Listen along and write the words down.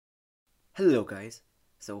Hello, guys.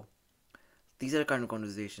 So, these are the kind of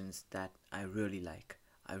conversations that I really like,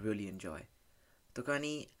 I really enjoy.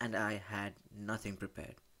 Tokani and I had nothing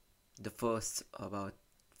prepared. The first about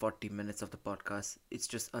 40 minutes of the podcast, it's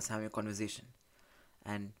just us having a conversation.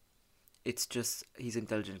 And it's just, he's an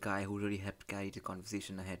intelligent guy who really helped carry the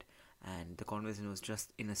conversation ahead. And the conversation was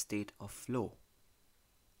just in a state of flow,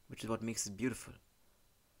 which is what makes it beautiful.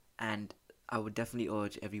 And I would definitely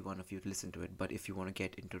urge every one of you to listen to it. But if you want to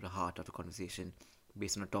get into the heart of the conversation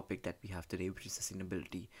based on a topic that we have today, which is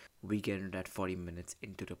sustainability, we get into that 40 minutes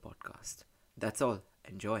into the podcast. That's all.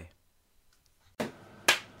 Enjoy.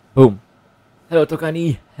 Boom. Hello,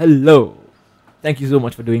 Tokani. Hello. Thank you so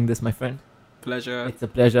much for doing this, my friend. Pleasure. It's a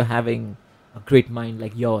pleasure having a great mind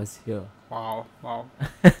like yours here. Wow.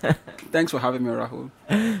 Thanks for having me, Rahul.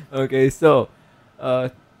 Okay, so,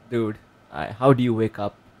 dude, how do you wake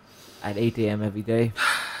up at 8 a.m. every day?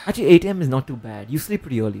 Actually, 8 a.m. is not too bad. You sleep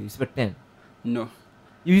pretty early. You sleep at 10. No.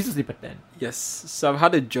 You used to sleep at 10. Yes. So I've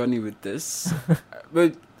had a journey with this.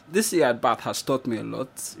 But this year at Bath has taught me a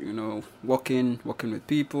lot. Working with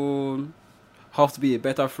people, how to be a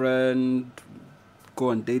better friend, go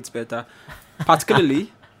on dates better.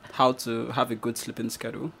 Particularly, how to have a good sleeping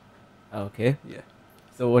schedule. Okay. Yeah.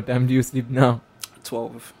 So what time do you sleep now?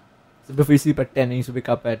 12. So before you sleep at 10, you used to wake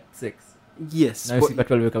up at 6. Yes. Now you sleep at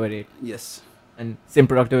 12, wake up at 8. Yes. And same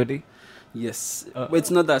productivity? Yes. But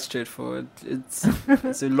it's not that straightforward. It's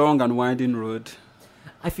a long and winding road.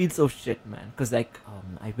 I feel so shit, man. Because, I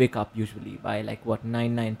wake up usually by,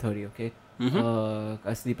 9:30, okay? Mm-hmm.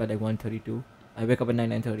 I sleep at, 1:32. I wake up at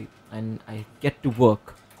 9:30. And I get to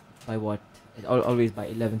work by what? Always by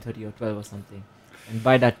 11:30 or 12 or something. And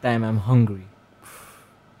by that time, I'm hungry.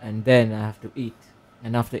 And then I have to eat.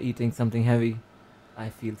 And after eating something heavy, I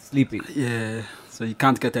feel sleepy. Yeah. So you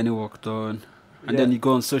can't get any work done. And Yeah. then you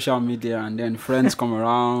go on social media and then friends come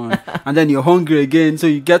around and then you're hungry again, so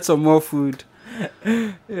you get some more food.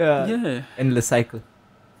 Yeah. Endless cycle.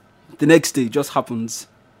 The next day it just happens.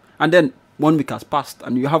 And then 1 week has passed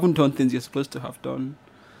and you haven't done things you're supposed to have done.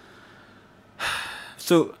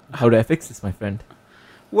 So, How do I fix this, my friend?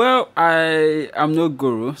 well, I am no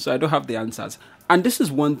guru, so I don't have the answers. And this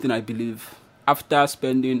is one thing I believe after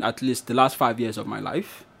spending at least the last 5 years of my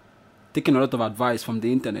life, taking a lot of advice from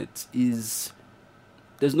the internet is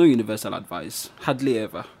there's no universal advice, hardly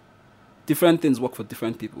ever. Different things work for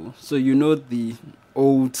different people. So the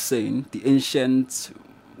old saying, the ancient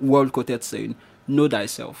world-quoted saying, know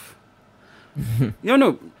thyself.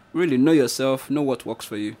 Really know yourself, know what works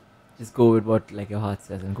for you. Just go with what your heart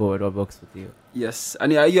says and go with what works with you. Yes,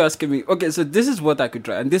 and yeah, you're asking me, okay, so this is what I could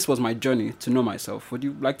try, and this was my journey to know myself. Would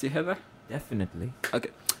you like to hear that? Definitely. Okay,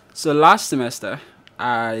 so last semester,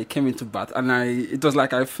 I came into Bath, and it was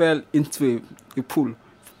like I fell into a pool.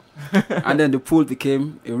 And then the pool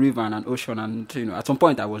became a river and an ocean, and at some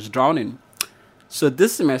point I was drowning. So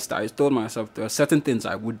this semester I told myself there are certain things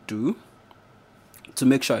I would do to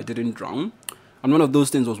make sure I didn't drown, and one of those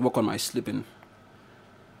things was work on my sleeping.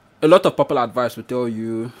 A lot of popular advice will tell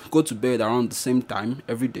you go to bed around the same time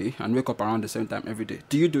every day and wake up around the same time every day.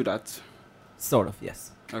 Do you do that? Sort of,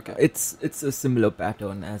 yes. Okay. It's a similar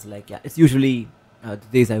pattern as it's usually the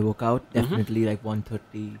days I work out, definitely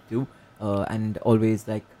 1:32, and always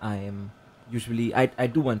I am usually I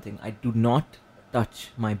do one thing. I do not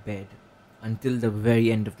touch my bed until the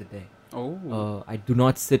very end of the day. Oh. I do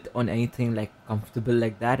not sit on anything comfortable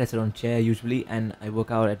like that. I sit on chair usually, and I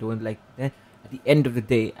work out. I don't that. At the end of the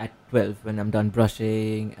day at 12 when I'm done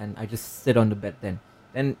brushing, and I just sit on the bed, then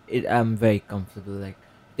I'm very comfortable. It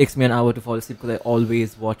takes me an hour to fall asleep because I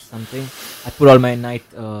always watch something. I put all my night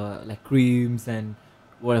creams and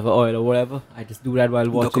whatever oil or whatever. I just do that while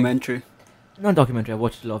watching. Documentary. Not documentary. I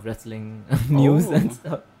watch a lot of wrestling news and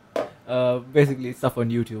Oh. stuff. Basically stuff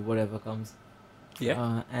on YouTube, whatever comes.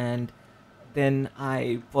 Yeah. And then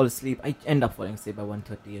I fall asleep. I end up falling asleep by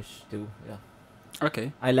 1:30ish too. Yeah.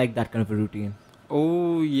 Okay. I like that kind of a routine.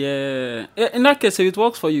 Oh, yeah. In that case, if it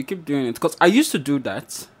works for you, keep doing it. Because I used to do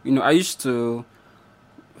that. I used to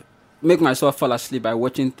make myself fall asleep by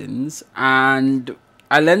watching things. And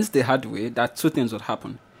I learned the hard way that two things would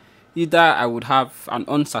happen. Either I would have an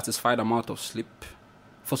unsatisfied amount of sleep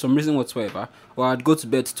for some reason whatsoever, or I'd go to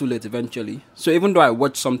bed too late eventually. So even though I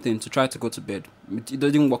watch something to try to go to bed, it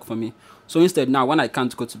doesn't work for me. So instead, now when I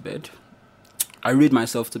can't go to bed, I read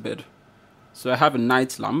myself to bed. So I have a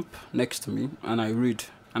night lamp next to me and I read.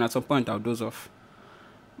 And at some point I'll doze off.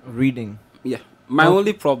 Reading. Yeah. My Oh.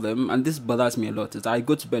 only problem, and this bothers me a lot, is I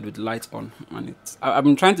go to bed with the light on. And I've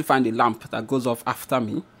been trying to find a lamp that goes off after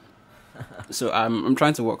me. So I'm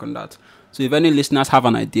trying to work on that. So if any listeners have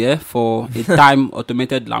an idea for a time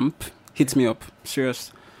automated lamp, hit me up.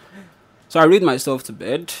 Serious. So I read myself to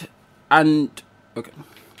bed, and okay,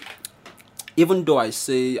 even though I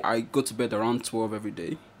say I go to bed around 12 every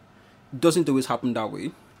day, it doesn't always happen that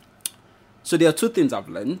way. So there are two things I've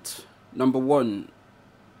learned. Number one,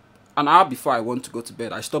 an hour before I want to go to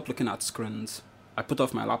bed, I stop looking at screens. I put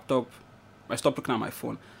off my laptop. I stop looking at my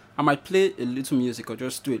phone. I might play a little music or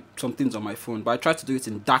just do some things on my phone, but I try to do it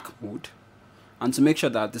in dark mode and to make sure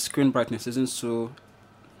that the screen brightness isn't so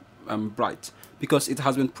bright, because it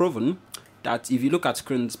has been proven that if you look at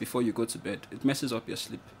screens before you go to bed, it messes up your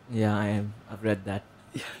sleep. Yeah, I've read that.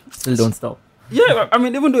 Still don't stop. Yeah, I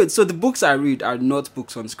mean, even though it's so, the books I read are not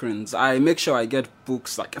books on screens. I make sure I get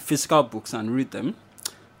books, like physical books, and read them.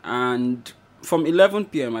 And from 11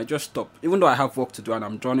 p.m., I just stop. Even though I have work to do and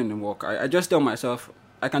I'm drowning in work, I just tell myself,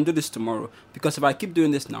 I can do this tomorrow. Because if I keep doing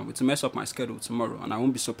this now, it will mess up my schedule tomorrow and I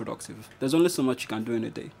won't be so productive. There's only so much you can do in a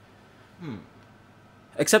day.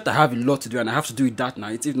 Except I have a lot to do and I have to do it that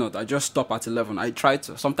night. If not, I just stop at 11. I try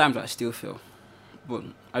to. Sometimes I still fail. But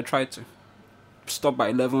I try to. Stop by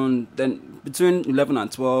 11. Then between 11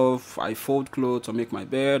 and 12, I fold clothes or make my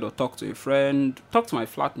bed or talk to a friend. Talk to my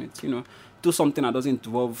flatmates, Do something that doesn't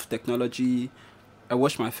involve technology. I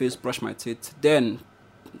wash my face, brush my teeth. Then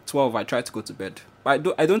 12, I try to go to bed.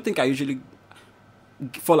 But I don't think I usually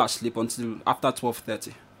fall asleep until after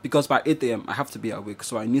 12:30. Because by 8 a.m. I have to be awake,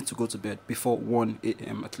 so I need to go to bed before 1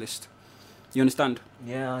 a.m. at least. You understand?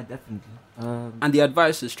 Yeah, definitely. And the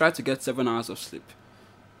advice is try to get 7 hours of sleep.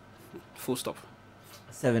 Full stop.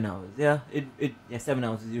 7 hours. Yeah, 7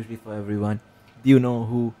 hours is usually for everyone. Do you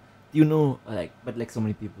know, but so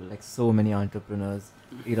many people, like so many entrepreneurs,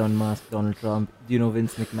 Elon Musk, Donald Trump, do you know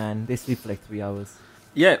Vince McMahon? They sleep for like 3 hours.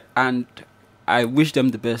 Yeah, and I wish them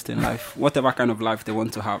the best in life, whatever kind of life they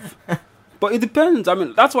want to have. But it depends. I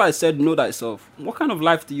mean, that's why I said know thyself. What kind of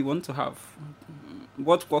life do you want to have?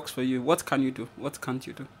 What works for you? What can you do? What can't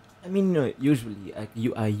you do? I mean, usually,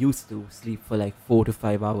 I used to sleep for like 4 to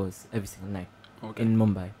 5 hours every single night in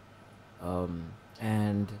Mumbai,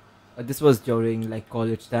 and this was during like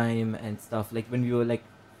college time and stuff. Like when we were like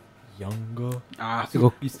younger,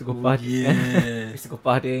 used to go party, used to go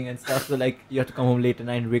partying and stuff. So like you have to come home late at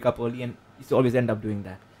night and wake up early, and used to always end up doing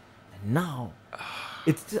that. And now,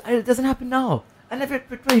 it doesn't happen now. And I'm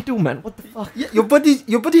 22, man. What the fuck? Yeah,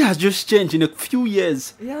 your body has just changed in a few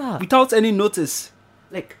years. Yeah. Without any notice.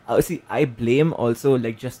 Like, see, I blame also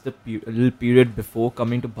like just a little period before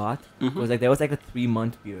coming to Bath. Because like there was like a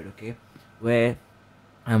 3-month period, okay, where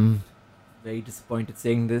I'm very disappointed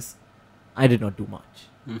saying this. I did not do much.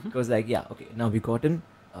 Because like, yeah, okay, now we got in.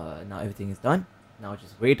 Now everything is done. Now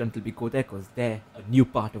just wait until we go there, because there a new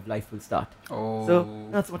part of life will start. Oh. So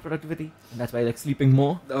that's what productivity, and that's why I like sleeping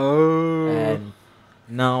more. Oh. And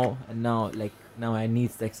now I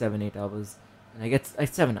need like 7-8 hours, and I get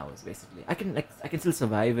like 7 hours basically. I can still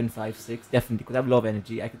survive in 5-6 definitely, because I have a lot of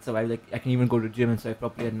energy. I can survive, like I can even go to the gym and survive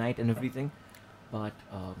properly at night and everything. But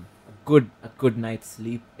a good night's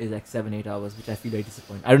sleep is like 7-8 hours, which I feel very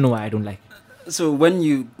disappointed. I don't know why I don't like it. So when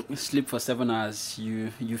you sleep for 7 hours,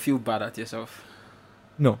 you feel bad at yourself?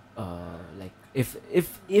 No, like if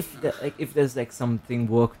there's like something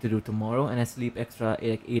work to do tomorrow and I sleep extra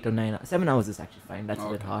like 8 or 9 7 hours is actually fine. That's a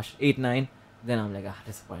bit harsh. 8-9, then I'm like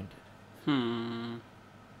disappointed.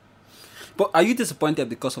 But are you disappointed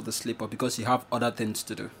because of the sleep or because you have other things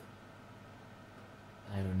to do?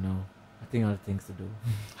 I don't know. I think other things to do.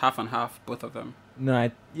 Half and half, both of them.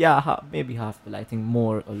 No, maybe half, but I think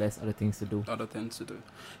more or less other things to do. Other things to do.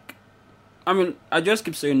 I mean, I just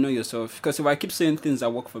keep saying know yourself, because if I keep saying things that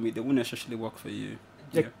work for me, they won't necessarily work for you.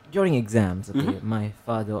 Like during exams, okay, my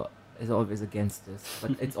father is always against this,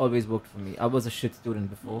 but it's always worked for me. I was a shit student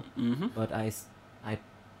before, but I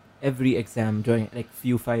every exam during like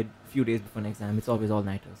few days before an exam, it's always all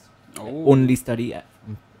nighters. Oh. I only study at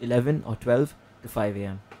 11 or 12 to 5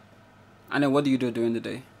 a.m. And then what do you do during the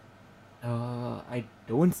day? I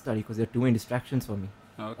don't study because there are too many distractions for me.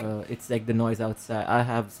 Okay. It's like the noise outside. I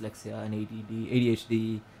have dyslexia and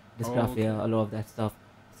ADHD, dysgraphia, a lot of that stuff.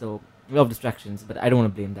 So a lot of distractions, but I don't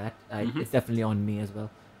want to blame that. It's definitely on me as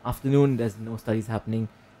well. Afternoon, there's no studies happening.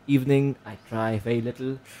 Evening, I try very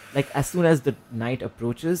little. Like as soon as the night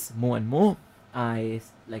approaches more and more, I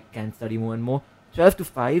like can study more and more. 12 to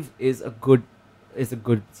 5 is a good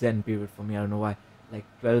zen period for me. I don't know why. Like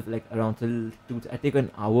 12, like around till 2. I take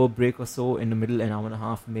an hour break or so in the middle, an hour and a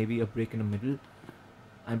half, maybe a break in the middle.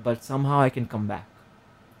 But somehow I can come back.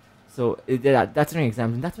 So that's during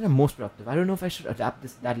exams, and that's when I'm most productive. I don't know if I should adapt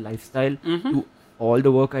that lifestyle to all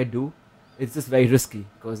the work I do. It's just very risky,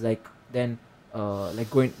 because like then like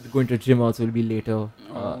going to the gym also will be later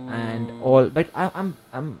and all. But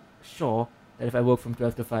I'm sure that if I work from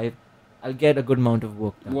 12 to 5, I'll get a good amount of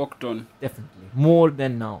work done. Work done. Definitely. More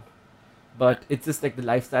than now. But it's just like the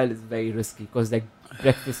lifestyle is very risky because like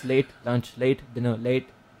breakfast late, lunch late, dinner late.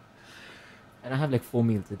 And I have like 4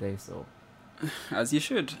 meals a day, so. As you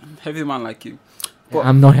should. Heavy man like you. Yeah,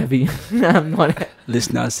 I'm not heavy. I'm not.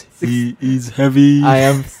 Listeners, he is heavy. I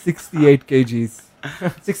am 68 kgs.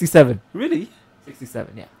 67. Really?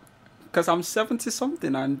 67, yeah. Because I'm 70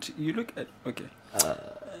 something and you look at... Okay.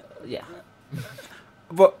 Yeah.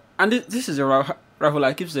 But, and this is a Rahul,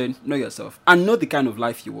 I keep saying, know yourself and know the kind of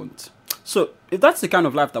life you want. So, if that's the kind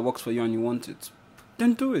of life that works for you and you want it,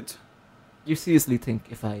 then do it. You seriously think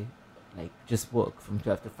if I like just work from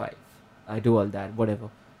 12 to 5, I do all that, whatever,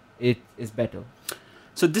 it is better?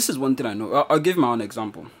 So this is one thing I know. I'll give my own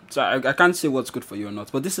example. So I can't say what's good for you or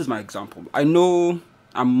not, but this is my example. I know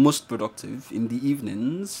I'm most productive in the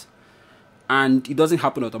evenings, and it doesn't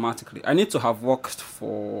happen automatically. I need to have worked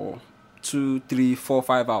for 2, 3, 4,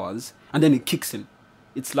 5 hours, and then it kicks in.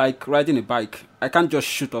 It's like riding a bike. I can't just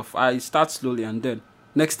shoot off. I start slowly, and then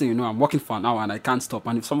next thing you know, I'm working for an hour and I can't stop.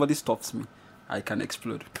 And if somebody stops me, I can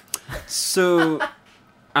explode. So...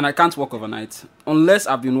 And I can't work overnight. Unless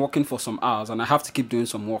I've been working for some hours and I have to keep doing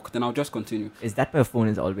some work, then I'll just continue. Is that my phone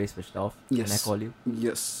is always switched off Yes. when I call you?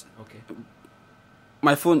 Yes. Okay.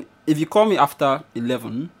 My phone, if you call me after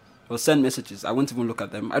 11 or send messages, I won't even look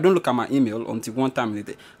at them. I don't look at my email until one time in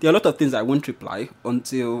the day. There are a lot of things I won't reply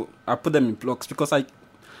until I put them in blocks because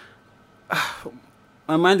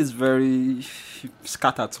my mind is very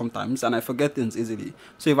scattered sometimes and I forget things easily.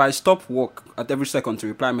 So if I stop work at every second to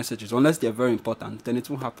reply messages, unless they're very important, then it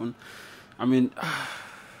won't happen. I mean,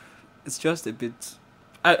 it's just a bit...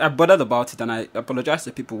 I bothered about it and I apologize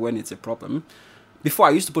to people when it's a problem. Before, I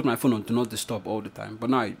used to put my phone on Do Not Disturb all the time, but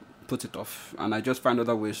now I put it off and I just find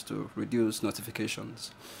other ways to reduce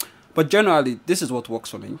notifications. But generally, this is what works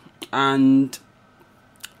for me. And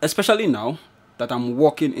especially now that I'm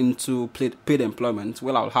walking into paid employment,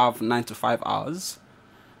 well, I'll have 9 to 5 hours.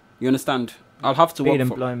 You understand? I'll have to work Paid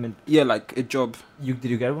employment. Yeah, like a job. Did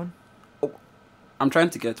you get one? I'm trying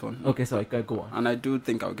to get one. Okay, sorry, go on. And I do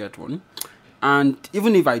think I'll get one. And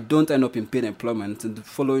even if I don't end up in paid employment in the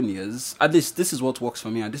following years, at least this is what works for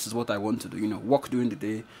me and this is what I want to do, work during the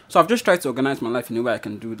day. So I've just tried to organize my life in a way I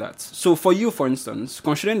can do that. So for you, for instance,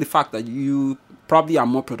 considering the fact that you probably are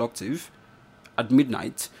more productive at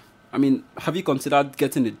midnight, I mean, have you considered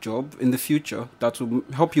getting a job in the future that will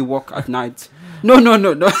help you work at night? No.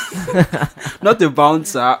 Not a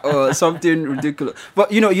bouncer or something ridiculous.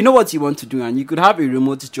 But, you know what you want to do and you could have a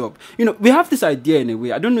remote job. We have this idea in a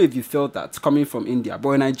way. I don't know if you felt that coming from India,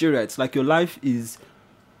 but in Nigeria, it's like your life is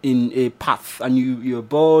in a path and you're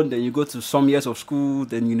born, then you go to some years of school,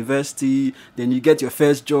 then university, then you get your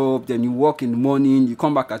first job, then you work in the morning, you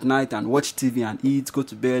come back at night and watch TV and eat, go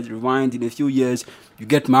to bed, rewind. In a few years, you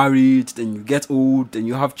get married, then you get old, then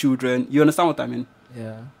you have children. You understand what I mean?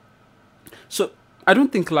 Yeah. So I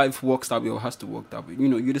don't think life works that way or has to work that way.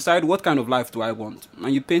 You decide what kind of life do I want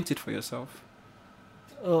and you paint it for yourself.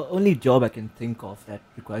 Only job I can think of that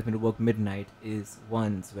requires me to work midnight is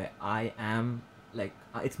ones where I am like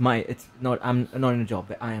I'm not in a job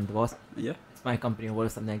where I am the boss. Yeah. It's my company or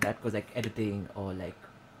something like that, because like editing or like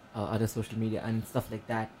other social media and stuff like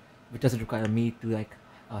that, which doesn't require me to like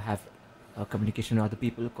have communication with other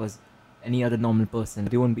people, because any other normal person,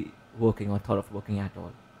 they won't be working or thought of working at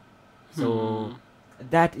all. So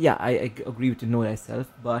that, yeah, I agree with know thyself,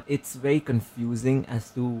 but it's very confusing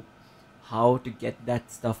as to how to get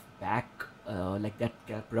that stuff back, like that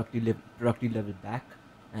productive level back,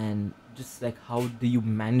 and just like how do you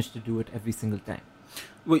manage to do it every single time?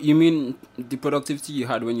 What you mean, the productivity you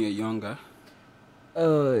had when you were younger?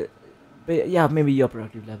 But yeah, maybe your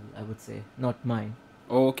productive level, I would say, not mine.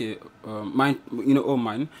 Oh, okay. Mine,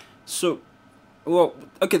 mine. So, well,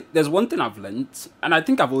 okay, there's one thing I've learned, and I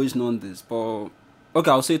think I've always known this, but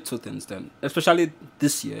okay, I'll say two things then. Especially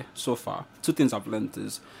this year so far, two things I've learned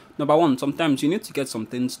is, number one, sometimes you need to get some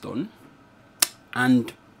things done,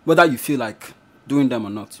 and whether you feel like doing them or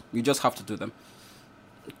not, you just have to do them.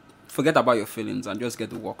 Forget about your feelings and just get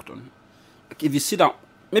the work done. Like if you sit down,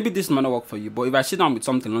 maybe this might not work for you, but if I sit down with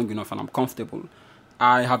something long enough and I'm comfortable,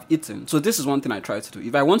 I have eaten. So this is one thing I try to do.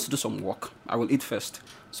 If I want to do some work, I will eat first.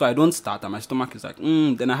 So I don't start and my stomach is like,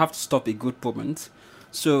 then I have to stop a good moment.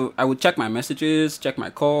 So I would check my messages, check my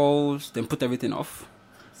calls, then put everything off.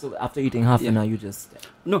 So after eating half an hour, you just...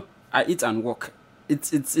 No, I eat and walk.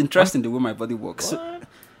 It's interesting the way my body works. So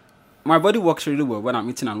my body works really well when I'm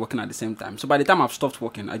eating and working at the same time. So by the time I've stopped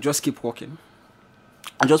working, I just keep walking.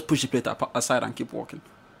 I just push the plate aside and keep walking.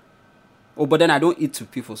 Oh, but then I don't eat with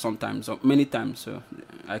people sometimes, or many times, so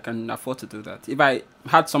I can afford to do that. If I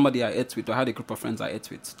had somebody I ate with, or had a group of friends I ate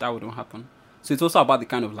with, that wouldn't happen. So it's also about the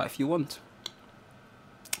kind of life you want.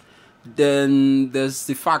 Then there's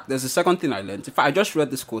the second thing I learned. In fact, I just read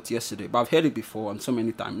this quote yesterday, but I've heard it before and so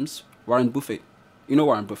many times. Warren Buffett. You know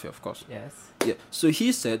Warren Buffett, of course. Yes. Yeah. So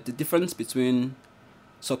he said the difference between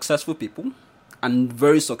successful people and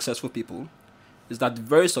very successful people is that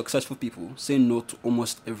very successful people say no to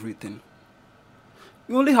almost everything.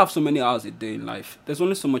 You only have so many hours a day in life. There's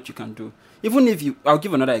only so much you can do. I'll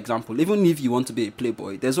give another example. Even if you want to be a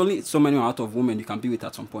playboy, there's only so many amount of women you can be with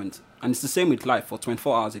at some point. And it's the same with life for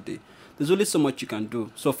 24 hours a day. There's only so much you can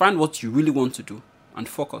do. So find what you really want to do and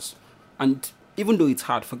focus. And even though it's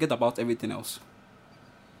hard, forget about everything else.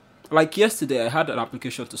 Like yesterday, I had an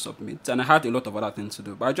application to submit and I had a lot of other things to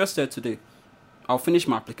do. But I just said today, I'll finish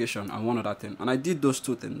my application and one other thing. And I did those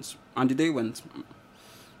two things. And the day went.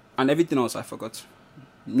 And everything else I forgot.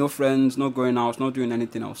 No friends, no going out, not doing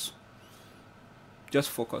anything else. Just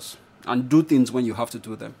focus. And do things when you have to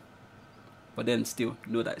do them. But then still,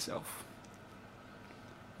 know thyself.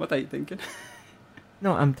 What are you thinking?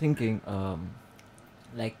 No, I'm thinking,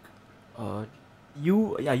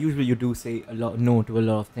 usually you do say a lot no to a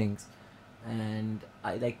lot of things, and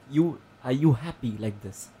are you happy like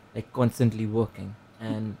this, like constantly working?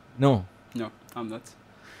 And no, No, I'm not.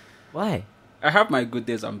 why? I have my good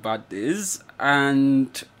days and bad days,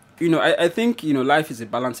 and I think life is a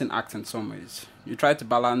balancing act in some ways. You try to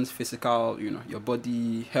balance physical, your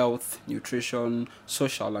body, health, nutrition,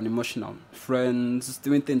 social and emotional, friends,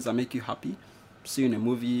 doing things that make you happy, seeing a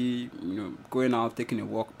movie, going out, taking a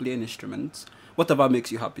walk, playing instruments, whatever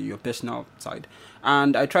makes you happy, your personal side.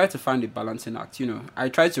 And I try to find a balancing act. I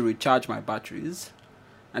try to recharge my batteries,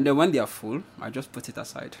 and then when they are full, I just put it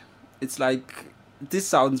aside. It's like, this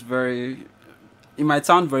sounds it might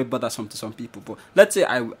sound very bothersome to some people, but let's say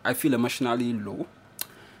I feel emotionally low.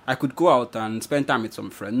 I could go out and spend time with some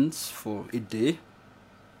friends for a day,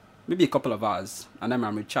 maybe a couple of hours, and then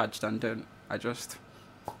I'm recharged, and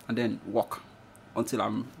then walk until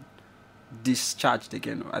I'm discharged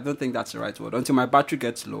again. I don't think that's the right word. Until my battery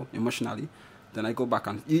gets low emotionally, then I go back,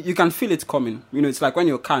 and you can feel it coming. It's like when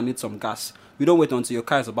your car needs some gas. You don't wait until your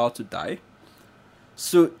car is about to die.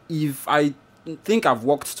 So if I think I've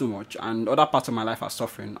walked too much and other parts of my life are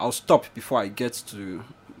suffering, I'll stop before I get to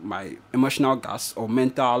my emotional gas or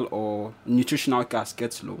mental or nutritional gas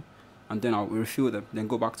gets low, and then I'll refuel them, then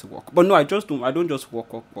go back to work. But no, I don't just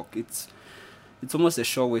walk. It's almost a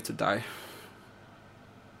sure way to die.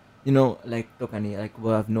 Like Tokani, like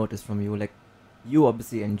what I've noticed from you, like you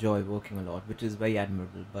obviously enjoy working a lot, which is very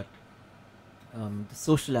admirable, but the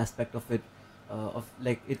social aspect of it,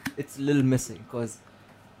 it's a little missing, because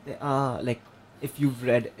there are, like, if you've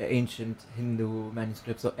read ancient Hindu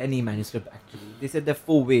manuscripts or any manuscript actually, they said there are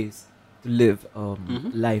 4 ways to live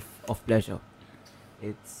life of pleasure.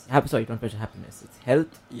 It's not pleasure, happiness. It's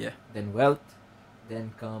health, then wealth,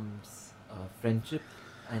 then comes friendship,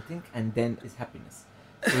 I think, and then is happiness.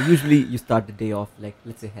 So usually you start the day off, like,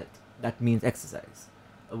 let's say health. That means exercise,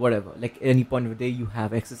 or whatever. Like any point of the day you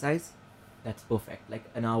have exercise, that's perfect. Like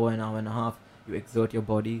an hour and a half, you exert your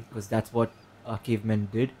body, because that's what our cavemen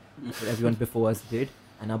did, what everyone before us did,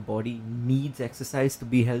 and our body needs exercise to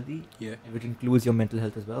be healthy. Yeah. Which includes your mental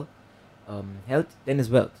health as well. Health, then is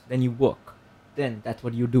wealth. Then you work. Then that's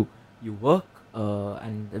what you do. You work,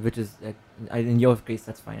 and which is like, in your case,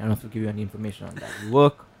 that's fine. I don't have to give you any information on that. You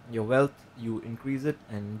work, your wealth, you increase it,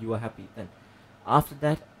 and you are happy. Then, after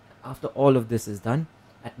that, after all of this is done,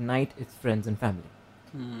 at night it's friends and family.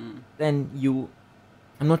 Then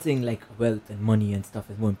I'm not saying like wealth and money and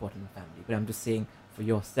stuff is more important than family, but I'm just saying for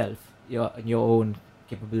yourself, your own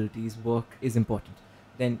capabilities, work is important.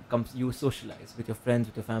 Then comes you socialize with your friends,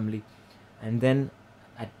 with your family, and then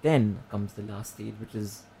comes the last stage, which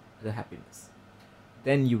is the happiness.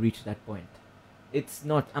 Then you reach that point.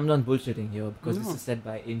 I'm not bullshitting here, because this is said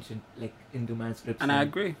by ancient, like, Hindu manuscripts. And I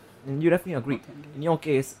agree. And you definitely agree. Okay. In your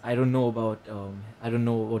case, I don't know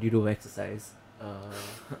what you do with exercise.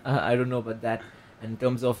 I don't know about that. And in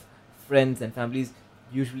terms of friends and families,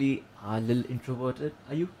 usually are a little introverted.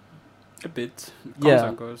 Are you? A bit. Yeah.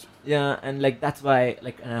 And goes. Yeah, and like that's why,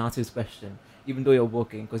 like, and I answer this question, even though you're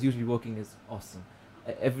working, because usually working is awesome.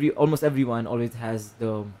 Almost everyone always has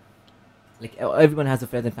everyone has the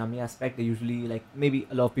friends and family aspect. They usually, like, maybe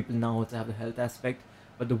a lot of people now also have the health aspect,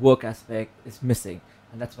 but the work aspect is missing,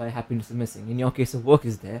 and that's why happiness is missing. In your case, the work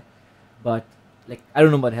is there, but, like, I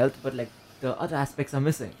don't know about health, but, like, the other aspects are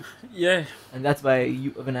missing. Yeah. And that's why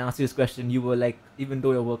when I asked you this question, you were like, even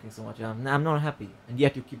though you're working so much, I'm not happy, and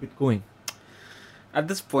yet you keep it going. At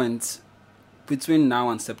this point, between now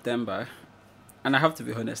and September, And I have to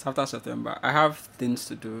be honest, after September, I have things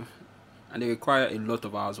to do and they require a lot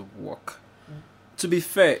of hours of work. To be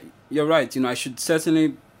fair, you're right. I should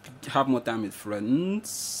certainly have more time with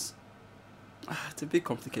friends. It's a bit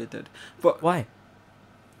complicated. But Why?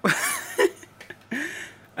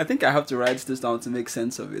 I think I have to write this down to make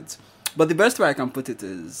sense of it. But the best way I can put it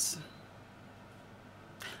is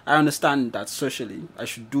I understand that socially I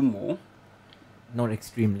should do more. Not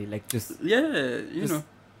extremely. Like just Yeah,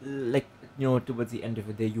 like towards the end of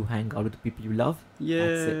the day, you hang out with the people you love.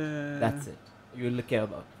 Yeah. That's it. You will care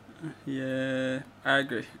about. Yeah, I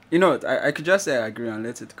agree. You know what? I could just say I agree and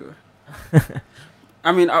let it go.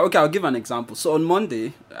 I mean, okay, I'll give an example. So on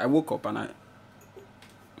Monday, I woke up and I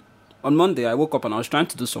was trying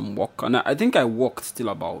to do some work, and I think I worked till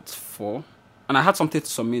about 4, and I had something to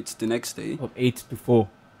submit the next day. From 8 to 4.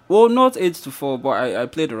 Well, not 8 to 4, but I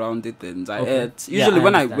played around it and I Okay. ate. Yeah, Usually I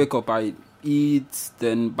when I understand. wake up, I eat,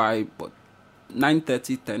 then by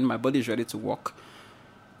 9:30, 10, my body is ready to work.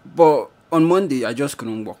 But on Monday, I just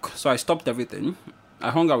couldn't walk. So I stopped everything. I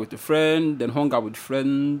hung out with a friend, then hung out with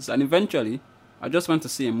friends, and eventually, I just went to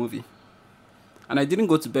see a movie. And I didn't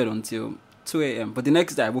go to bed until 2 a.m. But the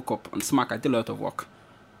next day, I woke up on smack. I did a lot of work.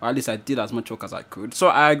 Or at least I did as much work as I could. So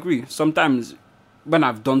I agree. Sometimes, when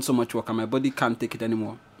I've done so much work and my body can't take it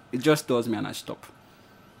anymore, it just does me and I stop.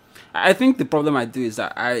 I think the problem I do is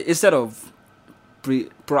that instead of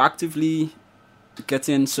proactively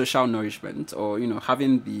getting social nourishment or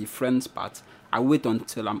having the friends part, I wait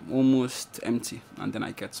until I'm almost empty and then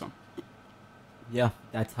I get some. Yeah,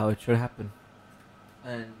 that's how it should happen.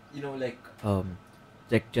 And like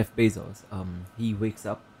Jeff Bezos, he wakes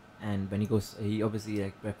up and when he goes, he obviously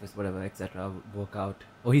like breakfast, whatever, etc. Work out.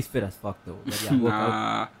 Oh, he's fit as fuck though. But yeah, work out.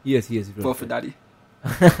 Nah, He is real poor for fit. daddy.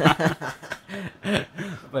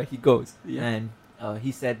 But he goes, Yeah. and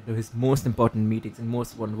he said that his most important meetings and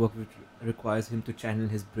most important work which requires him to channel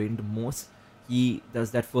his brain the most, he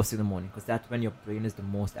does that first in the morning because that's when your brain is the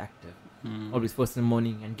most active. Always first in the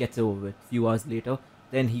morning and gets over it. Few hours later,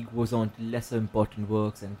 then he goes on to lesser important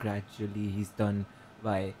works and gradually he's done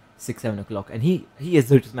by 6-7 o'clock. And he is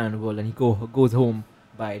the richest man in the world and he goes home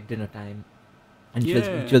by dinner time and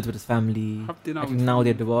Yeah. chills with his family. Have dinner I think with now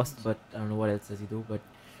they're friends. divorced, but I don't know what else does he do. But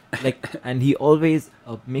like, and he always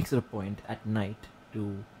makes it a point at night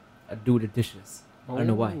to do the dishes. I don't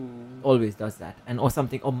know why. Always does that, and or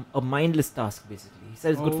something, a mindless task basically. He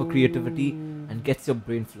says it's good for creativity and gets your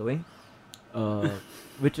brain flowing,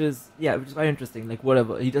 which is quite interesting. Like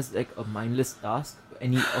whatever he does, like a mindless task,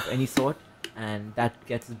 of any sort, and that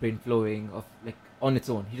gets his brain flowing of like on its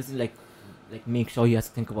own. He doesn't like make sure he has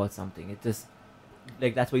to think about something. It just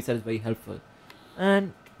like that's what he said is very helpful,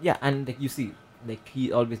 and like you see, like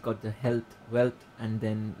he always got the health, wealth, and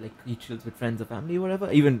then like he chills with friends or family, or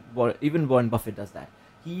whatever. Even Warren Buffett does that.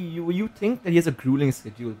 You think that he has a grueling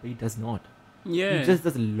schedule, but he does not. Yeah. He just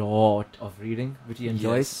does a lot of reading, which he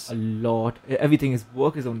enjoys Yes. a lot. Everything his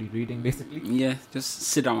work is only reading, basically. Yeah, just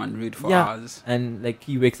sit down and read for Yeah. hours. And like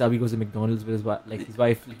he wakes up, he goes to McDonald's with his wife. Like his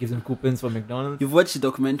wife gives him coupons for McDonald's. You've watched the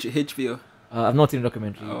documentary HBO? I've not seen the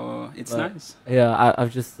documentary. Oh, it's But- nice. Yeah,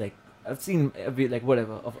 I've just I've seen every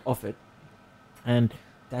whatever of it, and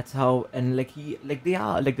that's how like they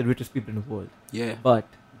are like the richest people in the world, Yeah. but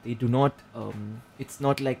they do not. It's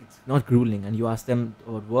not grueling, and you ask them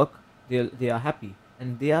about work, they are happy,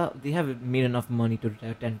 and they have made enough money to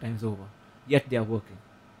retire 10 times over, yet they are working.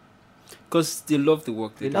 Because they love the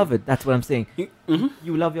work They do. love it. That's what I'm saying. Mm-hmm.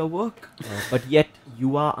 You love your work, but yet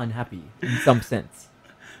you are unhappy in some sense.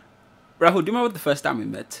 Rahul, do you remember the first time we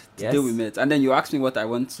met? The day Yes. we met. And then you asked me what I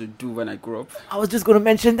want to do when I grow up. I was just gonna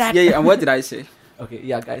mention that. Yeah, and what did I say? Okay,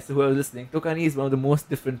 yeah, guys, so who are listening, Tokani is one of the most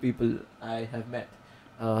different people I have met.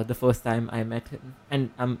 The first time I met him,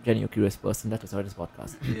 and I'm genuinely a curious person, that's why this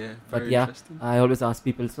podcast. Yeah, But very yeah, interesting. I always ask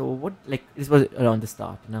people, so what, like, this was around the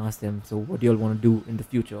start, and I asked them, so what do you all want to do in the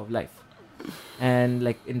future of life? And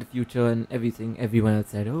like in the future and everything, everyone else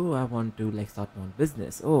said, oh, I want to like start my own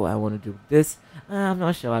business. Oh, I want to do this. I'm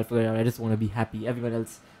not sure, I'll figure it out. I just want to be happy. Everyone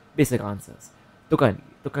else, basic answers.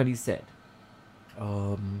 Tokani said,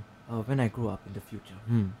 when I grow up in the future,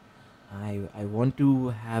 I want to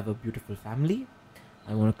have a beautiful family.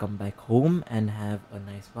 I want to come back home and have a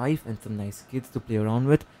nice wife and some nice kids to play around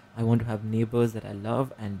with. I want to have neighbors that I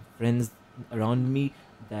love and friends around me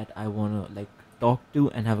that I want to like talk to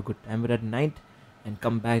and have a good time with at night, and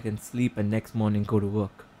come back and sleep and next morning go to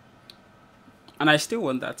work. And I still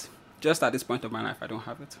want that. Just at this point of my life, I don't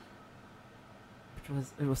have it.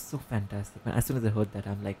 It was so fantastic, man. As soon as I heard that,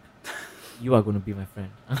 I'm like, you are going to be my friend.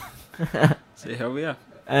 So here we are.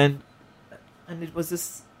 and it was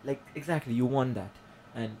just like exactly, you want that.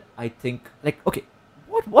 And I think like, okay,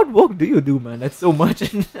 what work do you do, man? That's so much.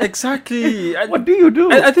 Exactly. What do you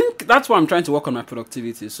do? I think that's why I'm trying to work on my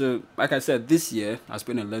productivity. So, like I said, this year has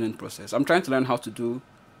been a learning process. I'm trying to learn how to do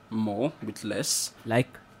more with less.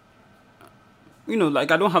 Like,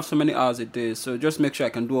 Like I don't have so many hours a day, so just make sure I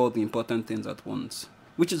can do all the important things at once.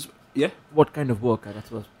 Which is, yeah. what kind of work?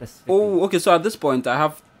 That's what specific. Oh, okay. So at this point,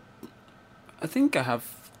 I think I have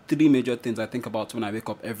 3 major things I think about when I wake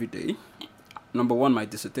up every day. Number 1, my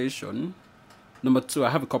dissertation. Number 2, I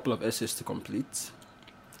have a couple of essays to complete.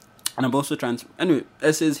 And I'm also anyway,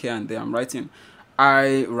 essays here and there I'm writing.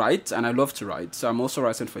 I write and I love to write, so I'm also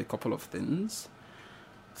writing for a couple of things.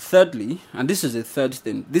 Thirdly, and this is the third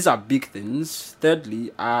thing, these are big things.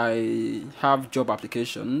 Thirdly, I have job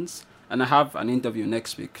applications and I have an interview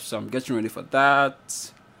next week, so I'm getting ready for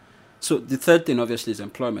that. So the third thing obviously is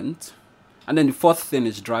employment. And then the fourth thing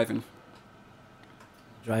is driving.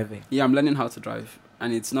 Driving. Yeah, I'm learning how to drive,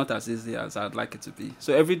 and it's not as easy as I'd like it to be.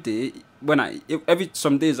 So every day,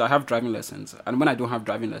 some days I have driving lessons, and when I don't have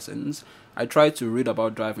driving lessons, I try to read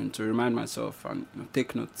about driving to remind myself and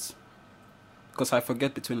take notes, because I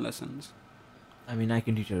forget between lessons. I mean, I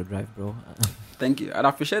can teach you to drive, bro. Thank you, I'd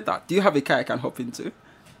appreciate that. Do you have a car I can hop into?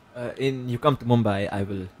 You come to Mumbai, I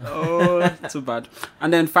will. Oh, too bad.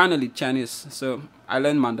 And then finally, Chinese. So I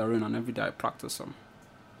learn Mandarin, and every day I practice some.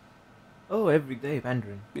 Oh, every day,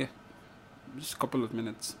 Mandarin. Just a couple of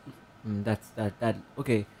minutes. That.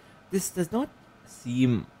 Okay, this does not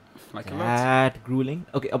seem Like a lot. that grueling.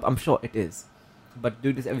 Okay, I'm sure it is, but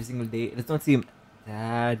doing this every single day, it does not seem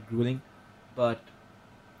that grueling. But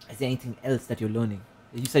is there anything else that you're learning?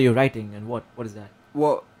 You said you're writing, and what is that?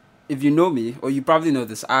 Well, if you know me, or you probably know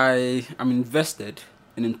this, I am invested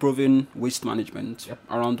in improving waste management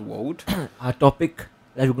around the world. Our topic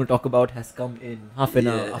that we're going to talk about has come in half an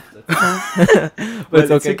hour after. But Well,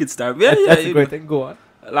 it's okay. take its time. Yeah, That's a great thing. Go on.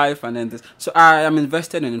 Life and then this. So I am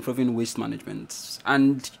invested in improving waste management.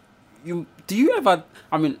 And do you ever,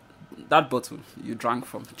 that bottle you drank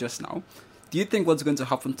from just now, do you think what's going to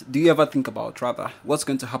happen, do you ever think about, rather, what's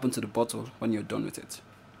going to happen to the bottle when you're done with it?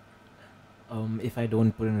 If I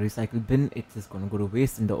don't put in a recycle bin, it's just going to go to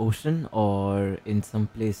waste in the ocean or in some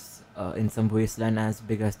place, in some wasteland as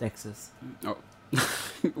big as Texas. Oh.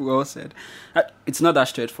 Well said. It's not that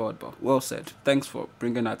straightforward, but well said. Thanks for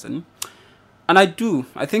bringing that in. And I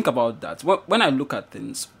think about that. When I look at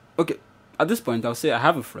things, okay, at this point, I'll say I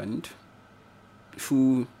have a friend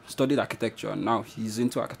who studied architecture, and now he's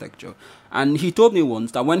into architecture. And he told me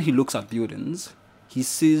once that when he looks at buildings, he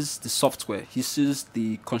sees the software, he sees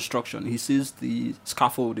the construction, he sees the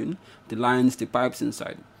scaffolding, the lines, the pipes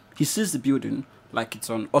inside. He sees the building like it's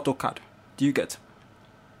on AutoCAD. Do you get?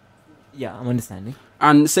 Yeah, I'm understanding.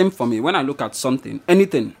 And same for me. When I look at something,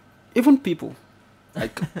 anything, even people,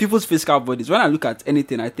 like people's physical bodies, when I look at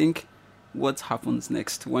anything, I think, what happens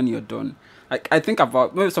next when you're done? Like, I think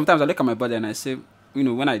about, maybe sometimes I look at my body and I say,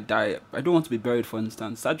 when I die, I don't want to be buried, for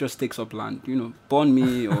instance. That just takes up land. Burn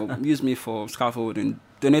me or use me for scaffolding,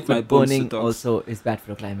 donate my bones to burning dogs. also is bad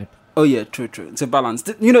for the climate. Oh yeah, true. It's a balance.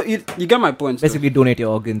 You get my point. Basically, donate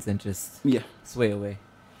your organs and just Yeah. sway away.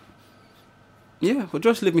 Yeah, or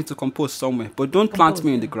just leave me to compose somewhere. But don't plant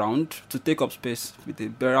me in the ground to take up space with a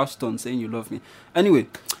burial stone saying you love me. Anyway,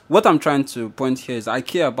 what I'm trying to point here is I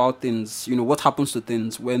care about things, what happens to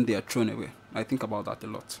things when they are thrown away. I think about that a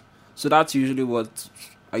lot. So that's usually what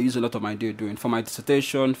I use a lot of my day doing. For my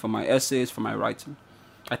dissertation, for my essays, for my writing.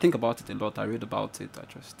 I think about it a lot. I read about it. I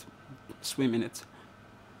just swim in it.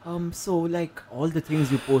 So like all the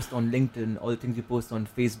things you post on LinkedIn, all the things you post on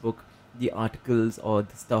Facebook, the articles or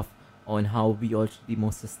the stuff on how we all should be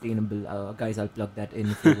more sustainable. Guys, I'll plug that in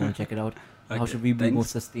if you want to check it out. Okay, How should we be more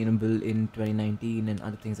thanks. sustainable in 2019 and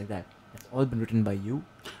other things like that. That's all been written by you.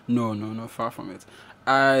 No, far from it.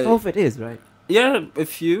 Some of it is, right? Yeah, a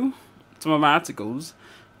few. Some of my articles.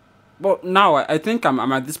 But now I think I'm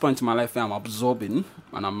at this point in my life where I'm absorbing.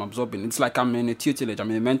 It's like I'm in a tutelage, I'm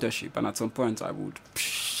in a mentorship, and at some point I would,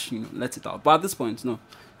 let it out. But at this point, no.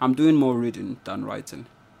 I'm doing more reading than writing.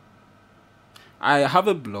 I have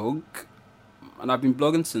a blog, and I've been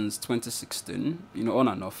blogging since 2016, on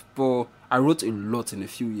and off. But I wrote a lot in a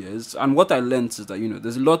few years. And what I learned is that,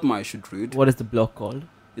 there's a lot more I should read. What is the blog called?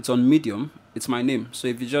 It's on Medium. It's my name. So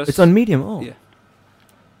if you just... It's on Medium, oh. Yeah.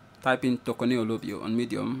 Type in Tokone Olobio on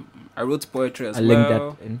Medium. I wrote poetry as I'll well.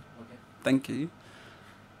 link that in. Thank you.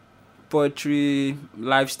 Poetry,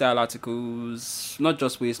 lifestyle articles, not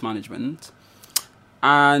just waste management.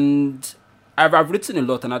 And I've written a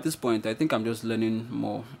lot, and at this point, I think I'm just learning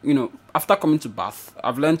more. After coming to Bath,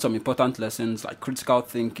 I've learned some important lessons like critical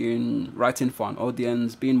thinking, writing for an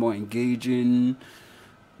audience, being more engaging.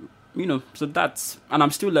 So that's, and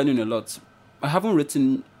I'm still learning a lot. I haven't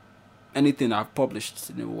written anything I've published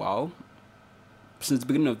in a while, since the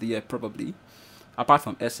beginning of the year probably, apart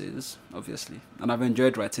from essays, obviously, and I've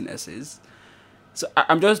enjoyed writing essays. So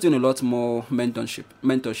I'm just doing a lot more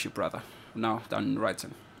mentorship rather, now than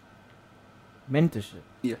writing. Mentorship.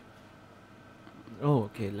 Yeah. Oh,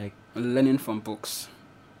 okay. Like. Learning from books.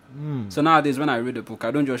 Mm. So nowadays, when I read a book,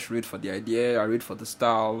 I don't just read for the idea, I read for the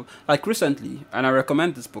style. Like recently, and I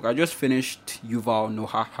recommend this book, I just finished Yuval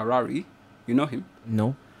Noah Harari. You know him?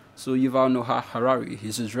 No. So Yuval Noah Harari,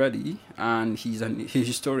 he's Israeli, and he's a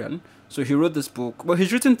historian. So he wrote this book. Well,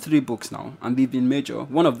 he's written 3 books now, and they've been major.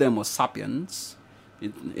 One of them was Sapiens,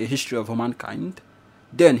 a history of mankind.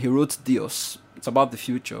 Then he wrote Dios. It's about the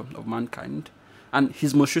future of mankind. And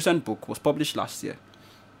his most recent book was published last year.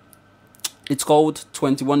 It's called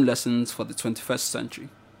 21 Lessons for the 21st Century.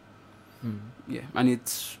 Mm. Yeah, and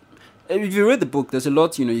it's... If you read the book, there's a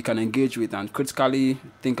lot, you can engage with and critically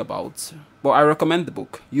think about. But I recommend the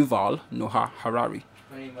book, Yuval Noah Harari.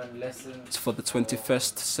 21 lessons. It's for the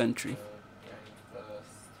 21st century.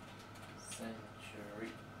 21st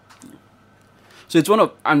century. So it's one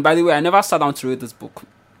of... And by the way, I never sat down to read this book.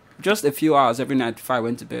 Just a few hours every night before I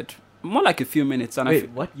went to bed. More like a few minutes. And Wait,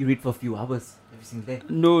 what? You read for a few hours every single day?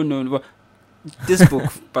 No. But this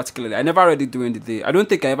book particularly, I never read it during the day. I don't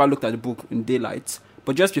think I ever looked at the book in daylight.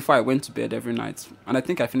 But just before I went to bed every night. And I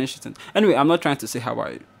think I finished it. Anyway, I'm not trying to say how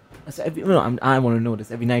I... So I want to know this.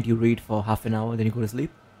 Every night you read for half an hour, then you go to sleep?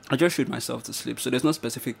 I just shoot myself to sleep. So there's no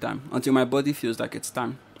specific time. Until my body feels like it's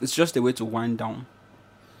time. It's just a way to wind down.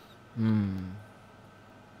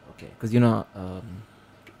 Okay. Because, I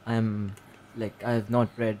have not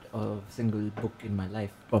read a single book in my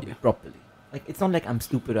life properly. Like, it's not like I'm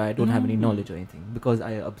stupid or I don't have any knowledge or anything. Because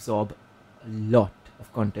I absorb a lot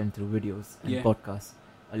of content through videos and podcasts.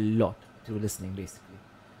 A lot through listening, basically.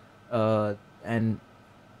 And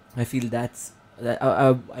I feel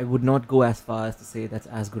I would not go as far as to say that's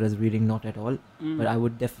as good as reading, not at all. But I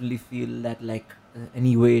would definitely feel that,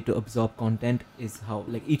 any way to absorb content is how,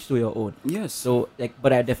 each to your own. Yes. So,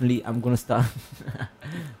 but I'm going to start...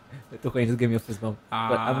 Tokai just gave me a fist bump.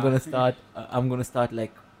 But I'm going to start,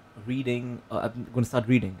 reading. I'm going to start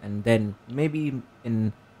reading. And then maybe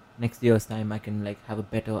in next year's time, I can, have a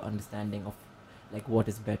better understanding of, what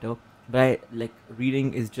is better. But,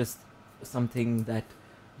 reading is just something that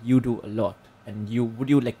you do a lot. And would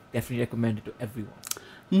you definitely recommend it to everyone?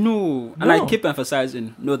 No. And I keep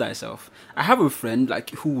emphasizing, know thyself. I have a friend,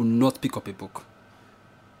 who will not pick up a book.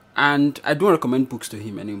 And I don't recommend books to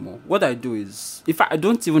him anymore. What I do is, I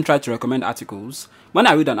don't even try to recommend articles. When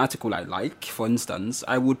I read an article I like, for instance,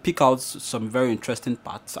 I would pick out some very interesting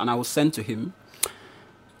parts and I will send to him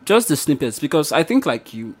just the snippets, because I think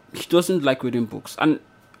he doesn't like reading books. And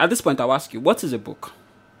at this point, I'll ask you, what is a book?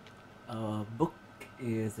 A book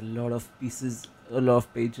is a lot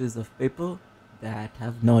of pages of paper that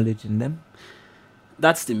have knowledge in them.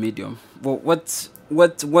 That's the medium. Well, what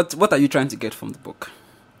are you trying to get from the book?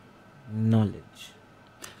 Knowledge.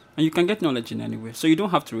 And you can get knowledge in any way, so you don't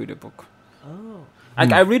have to read a book. Oh.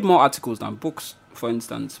 I read more articles than books, for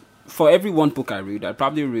instance. For every one book I read, I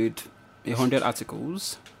probably read 100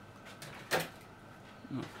 articles.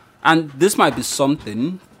 And this might be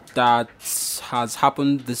something that has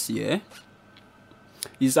happened this year.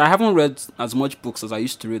 I haven't read as much books as I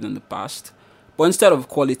used to read in the past. But instead of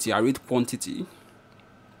quality, I read quantity.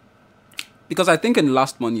 Because I think in the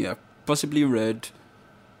last 1 year, I possibly read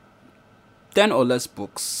 10 or less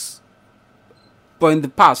books. But in the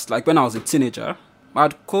past, when I was a teenager,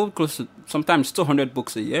 I'd go close to sometimes 200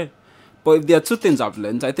 books a year. But if there are 2 things I've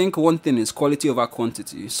learned, I think one thing is quality over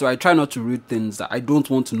quantity. So I try not to read things that I don't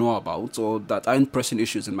want to know about or that aren't pressing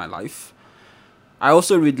issues in my life. I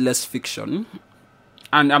also read less fiction.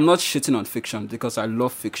 And I'm not shitting on fiction because I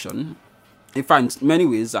love fiction. In fact, in many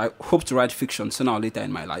ways, I hope to write fiction sooner or later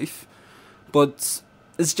in my life. But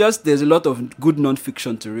it's just there's a lot of good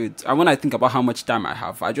non-fiction to read. And when I think about how much time I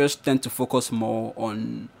have, I just tend to focus more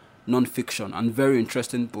on non-fiction and very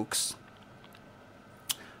interesting books.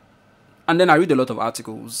 And then I read a lot of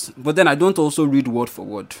articles. But then I don't also read word for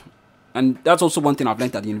word. And that's also one thing I've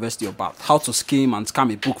learned at the university about how to skim and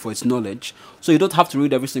scam a book for its knowledge. So you don't have to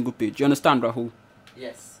read every single page. You understand, Rahul?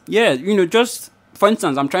 Yes. Yeah, just... For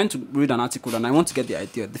instance, I'm trying to read an article and I want to get the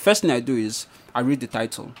idea. The first thing I do is I read the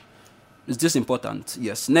title. Is this important?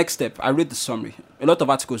 Yes. Next step, I read the summary. A lot of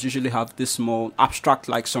articles usually have this small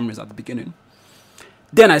abstract-like summaries at the beginning.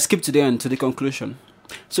 Then I skip to the end, to the conclusion.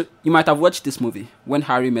 So you might have watched this movie, When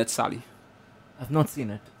Harry Met Sally. I've not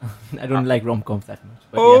seen it. I don't like rom-coms that much.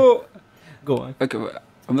 But yeah. Go on. Okay, well,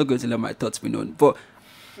 I'm not going to let my thoughts be known. But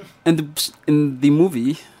in the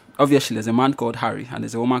movie, obviously there's a man called Harry and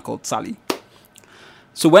there's a woman called Sally.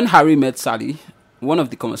 So when Harry met Sally, one of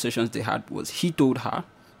the conversations they had was he told her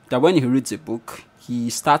that when he reads a book, he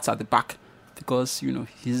starts at the back because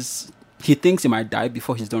he thinks he might die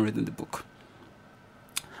before he's done reading the book.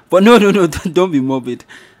 But no, don't be morbid.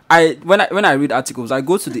 When I read articles, I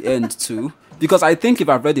go to the end too because I think if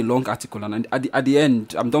I've read a long article and at the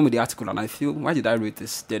end I'm done with the article and I feel, why did I read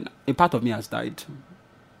this? Then a part of me has died.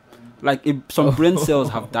 Like some brain cells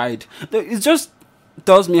have died. It just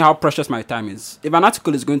tells me how precious my time is. If an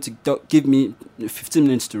article is going to give me 15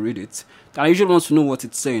 minutes to read it, then I usually want to know what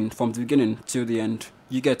it's saying from the beginning till the end.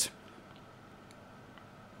 You get?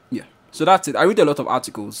 Yeah. So that's it. I read a lot of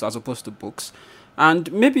articles as opposed to books.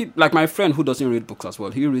 And maybe like my friend who doesn't read books as well,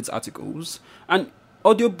 he reads articles. And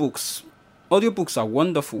audiobooks are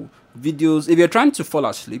wonderful. Videos, if you're trying to fall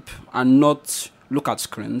asleep and not look at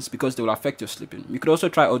screens because they will affect your sleeping, you could also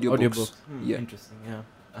try audiobooks. Yeah. Interesting, yeah.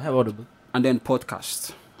 I have Audible. And then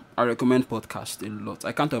podcasts. I recommend podcasts a lot.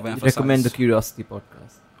 I can't overemphasize. Recommend the Curiosity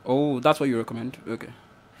podcast. Oh, that's what you recommend? Okay.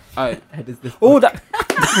 That is this Oh, that...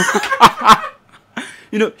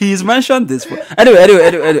 he's mentioned this.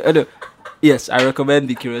 Anyway. Yes, I recommend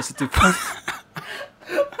the Curiosity podcast.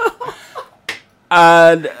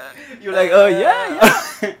 And... You're like, oh,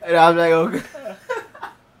 yeah. And I'm like, okay.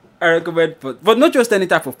 I recommend, but not just any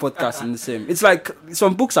type of podcast in the same. It's like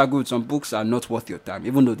some books are good, some books are not worth your time,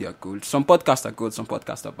 even though they are good. Some podcasts are good, some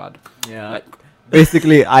podcasts are bad. Yeah. Like,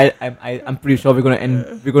 basically, I'm pretty sure we're gonna end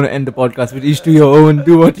the podcast with each to your own.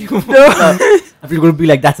 Do what you want. I'm gonna be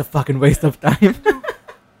like, that's a fucking waste of time.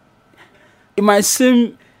 It might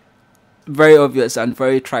seem very obvious and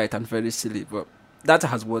very trite and very silly, but that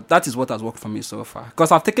is what has worked for me so far.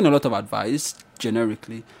 Because I've taken a lot of advice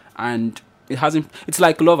generically, and it's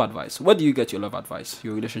like love advice. Where do you get your love advice,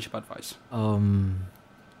 your relationship advice?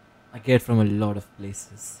 I get it from a lot of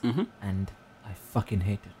places, and I fucking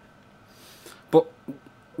hate it. But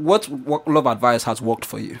what love advice has worked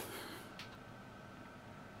for you?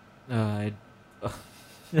 That's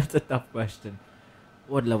a tough question.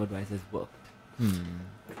 What love advice has worked?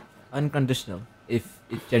 Unconditional. If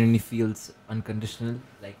it genuinely feels unconditional,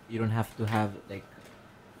 like you don't have to have like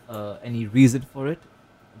any reason for it,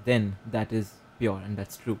 then that is pure and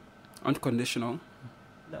that's true. Unconditional.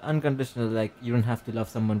 Unconditional, like you don't have to love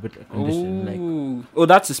someone with a condition.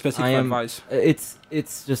 That's a specific advice.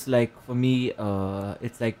 It's just like for me,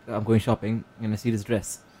 it's like I'm going shopping and I see this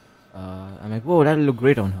dress. I'm like, whoa, that'll look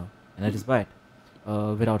great on her, and I just buy it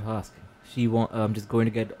without her asking. I'm just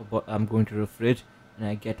going to I'm going to the fridge and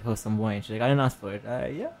I get her some wine. She's like, I didn't ask for it.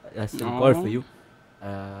 I still got it for you.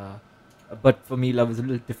 But for me, love is a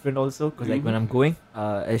little different also, because like when I'm going,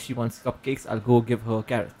 as she wants cupcakes, I'll go give her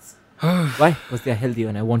carrots. Why? Because they're healthy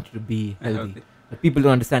and I want you to be healthy. But people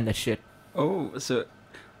don't understand that shit. Oh, so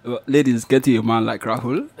ladies, get to your man like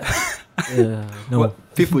Rahul. No. Well,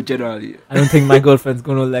 people generally. I don't think my girlfriend's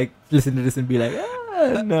gonna like listen to this and be like,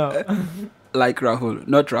 no. Like Rahul,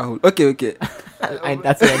 not Rahul. Okay.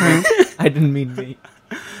 That's what I meant. I didn't mean me.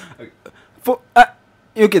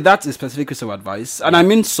 Okay, that's a specific piece of advice, and I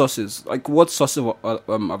mean sources. Like, what sources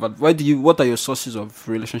what are your sources of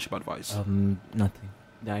relationship advice? Nothing.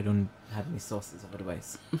 I don't have any sources of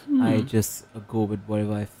advice. I just go with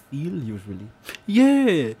whatever I feel usually.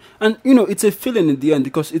 Yeah, and it's a feeling in the end,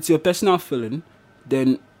 because it's your personal feeling.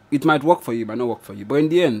 Then it might work for you, it might not work for you, but in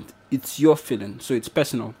the end, it's your feeling, so it's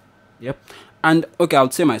personal. Yep. And okay, I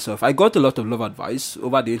would say myself, I got a lot of love advice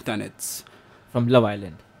over the internet. From Love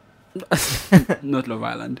Island. Not Love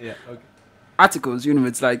Island. Yeah, okay. Articles,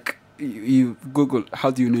 it's like you Google, how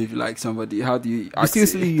do you know if you like somebody? How do you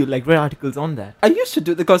seriously you like read articles on that? I used to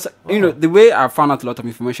do, because the way I found out a lot of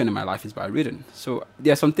information in my life is by reading. So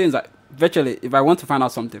there are some things that virtually, if I want to find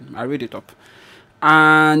out something, I read it up.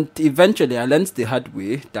 And eventually I learned the hard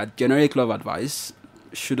way that generic love advice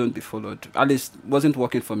shouldn't be followed. At least wasn't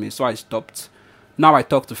working for me, so I stopped. Now I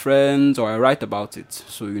talk to friends or I write about it.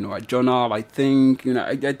 So, I journal, I think,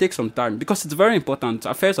 I take some time, because it's very important.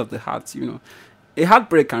 Affairs of the heart, a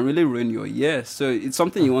heartbreak can really ruin your year. So it's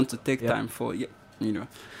something you want to take time for,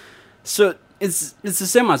 So it's the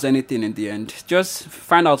same as anything in the end. Just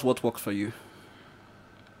find out what works for you.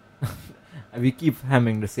 We keep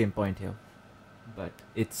hammering the same point here, but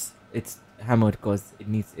it's hammered because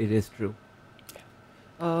it is true.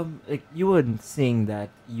 Like you were saying that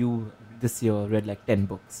you this year read like 10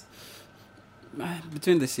 books.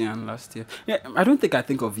 Between this year and last year. Yeah, I don't think I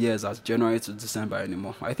think of years as January to December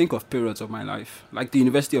anymore. I think of periods of my life. Like the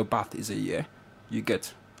University of Bath is a year. You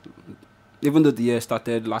get. Even though the year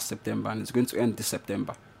started last September and it's going to end this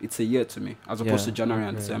September, it's a year to me, as opposed to January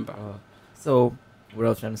and December. So what I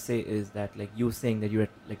was trying to say is that like you saying that you read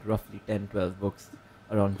like roughly 10, 12 books.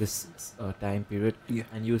 around this time period. Yeah.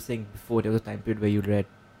 And you were saying before there was a time period where you read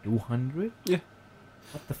 200. Yeah.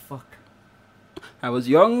 What the fuck? I was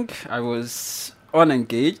young. I was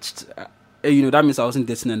unengaged. That means I wasn't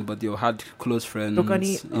dating anybody or had close friends.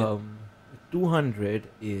 Tokani, Yeah. 200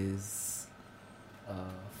 is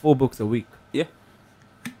 4 books a week. Yeah.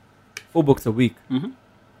 4 books a week. Mhm.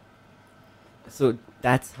 So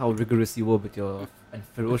that's how rigorous you were with your and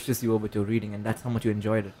ferocious you were with your reading, and that's how much you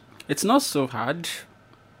enjoyed it. It's not so hard,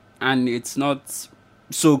 and it's not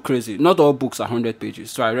so crazy. Not all books are 100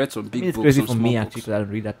 pages. So I read some big It's books. crazy some for small me books. actually because I don't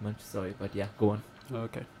read that much. Sorry, but yeah, go on.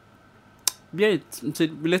 Okay. Yeah, it's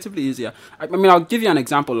relatively easier. I mean, I'll give you an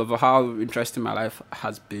example of how interesting my life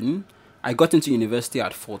has been. I got into university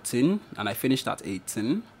at 14 and I finished at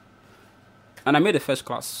 18. And I made a first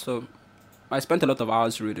class, so I spent a lot of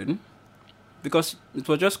hours reading because it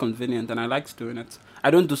was just convenient and I liked doing it.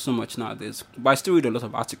 I don't do so much nowadays, but I still read a lot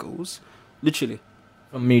of articles, literally.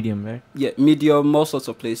 From Medium, right? Yeah, Medium, all sorts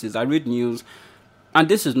of places. I read news, and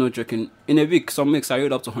this is no joking. In a week, some weeks I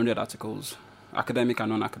read up to 100 articles, academic and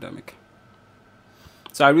non-academic.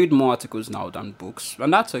 So I read more articles now than books,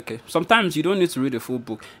 and that's okay. Sometimes you don't need to read a full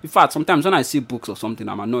book. In fact, sometimes when I see books or something,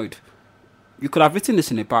 I'm annoyed. You could have written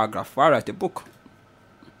this in a paragraph. Why write a book?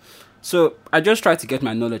 So I just try to get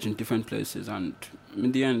my knowledge in different places, and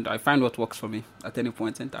in the end, I find what works for me at any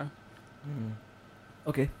point in time.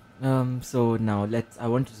 Okay. So now I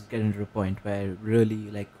want to just get into a point where I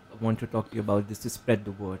really want to talk to you about this to spread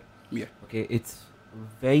the word. Yeah. Okay. It's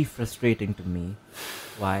very frustrating to me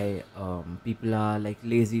why people are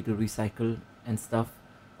lazy to recycle and stuff.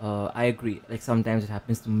 I agree. Sometimes it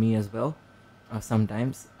happens to me as well.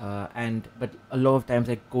 Sometimes, but a lot of times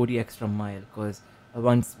I go the extra mile because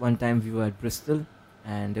one time we were at Bristol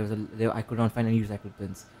and I could not find any recycled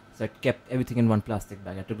bins, so I kept everything in one plastic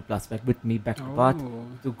bag. I took the plastic bag with me back to Bath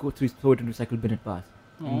to go throw it in recycled bin at Bath.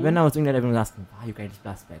 And when I was doing that, everyone was asking, "Why are you carrying this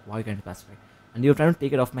plastic bag? Why are you carrying this plastic bag?" And they were trying to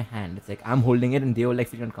take it off my hand. It's like I'm holding it, and they were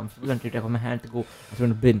feeling uncomfortable and take it off my hand to go and throw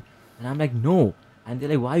in the bin. And I'm like, "No." And they're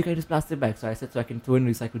like, "Why are you carrying this plastic bag?" So I said, "So I can throw in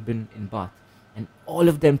recycled bin in Bath." And all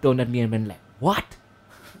of them turned at me and went like, "What?"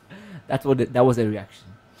 That was their reaction.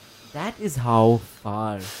 That is how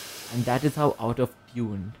far, and that is how out of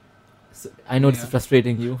tune. So I know this is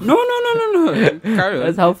frustrating you. No. Carry on.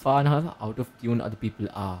 That's how far and how out of tune other people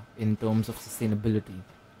are in terms of sustainability.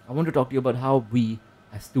 I want to talk to you about how we,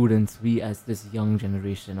 as students, we as this young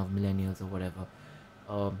generation of millennials or whatever,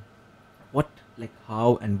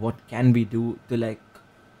 how and what can we do to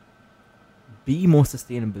be more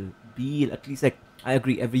sustainable? Be at least I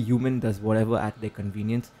agree. Every human does whatever at their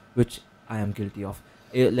convenience, which I am guilty of.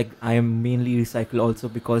 I am mainly recycle also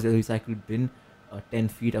because there's a recycled bin 10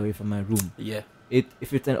 feet away from my room. Yeah.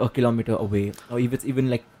 If it's a kilometer away, or if it's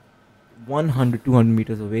even 100, 200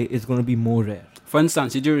 meters away, it's going to be more rare. For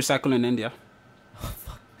instance, did you recycle in India?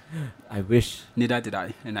 I wish. Neither did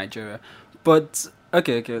I in Nigeria. But,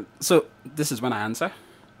 okay. So, this is when I answer.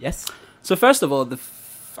 Yes. So, first of all,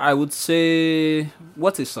 I would say,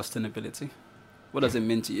 what is sustainability? What does it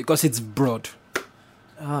mean to you? Because it's broad.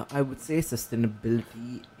 I would say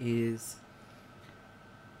sustainability is...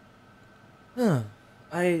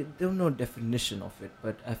 I don't know definition of it,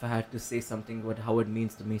 but if I had to say something about how it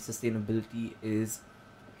means to me, sustainability is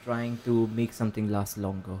trying to make something last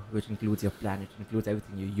longer, which includes your planet, includes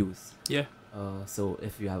everything you use. Yeah. So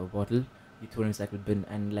if you have a bottle, you throw in a recycled bin,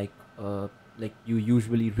 and you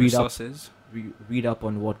usually read up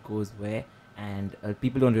on what goes where, and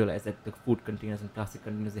people don't realize that the food containers and plastic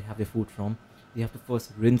containers they have their food from, they have to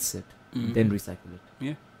first rinse it, and then recycle it.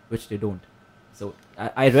 Yeah. Which they don't. So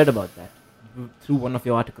I read about that through one of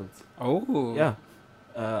your articles. Oh. Yeah.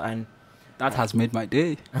 And that has made my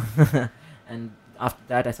day. and after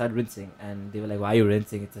that I started rinsing, and they were like, "Why are you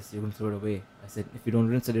rinsing? It's just you're going to throw it away." I said, "If you don't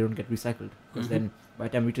rinse it, they don't get recycled. Because then by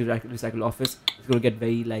the time we to recycle office, it's going to get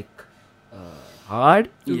very hard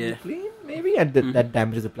to clean, maybe, and that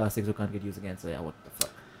damages the plastic, so can't get used again." So yeah, what the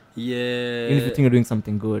fuck? Yeah. Even if you think you're doing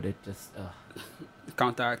something good, it just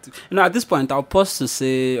counteractive. At this point, I'll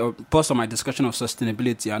pause on my discussion of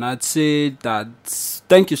sustainability, and I'd say that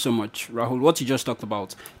thank you so much, Rahul. What you just talked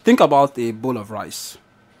about. Think about a bowl of rice.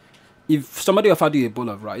 If somebody offered you a bowl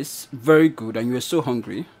of rice, very good, and you were so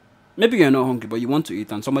hungry, maybe you're not hungry, but you want to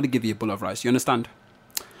eat, and somebody gave you a bowl of rice. You understand?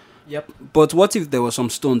 Yep. But what if there were some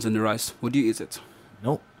stones in the rice? Would you eat it?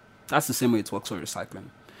 No. That's the same way it works for recycling.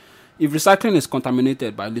 If recycling is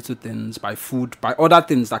contaminated by little things, by food, by other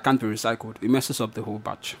things that can't be recycled, it messes up the whole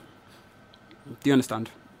batch. Do you understand?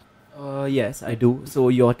 Yes, I do. So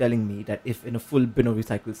you're telling me that if in a full bin of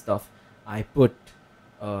recycled stuff, I put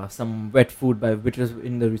some wet food which was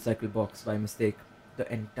in the recycle box by mistake,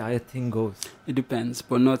 the entire thing goes. It depends,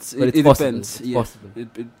 but not. But It, it's it possible. depends. It's Yeah, possible.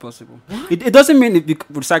 it possible. It doesn't mean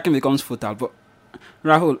recycling becomes futile, but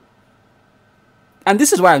Rahul, and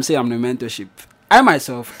this is why I'm saying I'm in a mentorship. I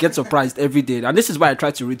myself get surprised every day, and this is why I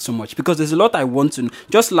try to read so much, because there's a lot I want to know.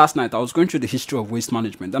 Just last night, I was going through the history of waste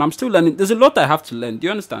management, and I'm still learning. There's a lot I have to learn. Do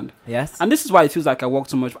you understand? Yes. And this is why it feels like I work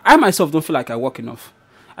too much. I myself don't feel like I work enough.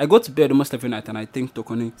 I go to bed almost every night, and I think,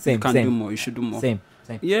 Tokoni, Same, you can same. do more. You should do more. Same.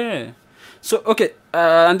 Yeah. So okay,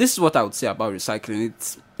 and this is what I would say about recycling.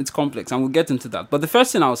 It's complex, and we'll get into that. But the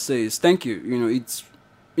first thing I'll say is thank you. You know, it's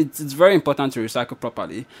very important to recycle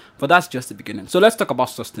properly, but that's just the beginning. So let's talk about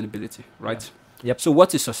sustainability, right? Yep. So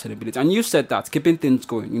what is sustainability? And you said that keeping things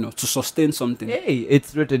going, you know, to sustain something. Hey,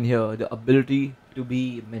 it's written here, the ability to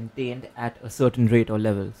be maintained at a certain rate or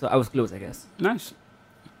level. So I was close, I guess. Nice.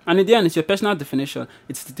 And in the end, it's your personal definition.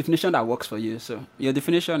 It's the definition that works for you. So your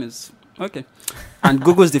definition is okay, and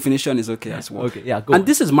Google's definition is okay as well. Okay, yeah, go And on.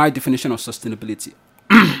 this is my definition of sustainability.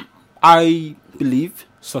 I believe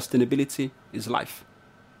sustainability is life.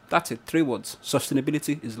 That's it. 3 words.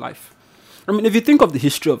 Sustainability is life. I mean, if you think of the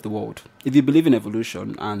history of the world, if you believe in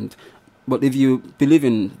evolution, but if you believe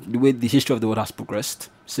in the way the history of the world has progressed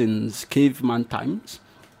since caveman times,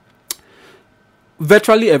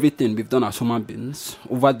 virtually everything we've done as human beings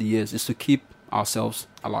over the years is to keep ourselves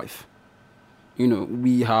alive. You know,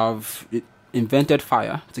 we have invented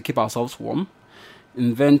fire to keep ourselves warm,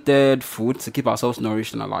 invented food to keep ourselves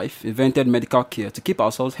nourished and alive, invented medical care to keep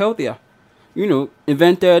ourselves healthier. You know,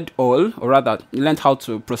 invented oil, or rather, learned how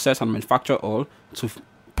to process and manufacture oil to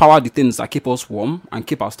power the things that keep us warm and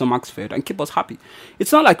keep our stomachs fed and keep us happy.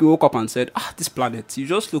 It's not like we woke up and said, this planet, you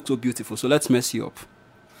just look so beautiful, so let's mess you up.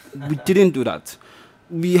 We didn't do that.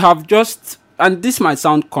 We have just, and this might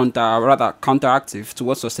sound counteractive to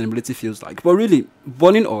what sustainability feels like, but really,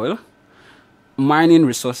 burning oil, mining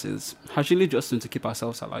resources, has really just been to keep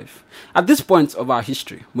ourselves alive. At this point of our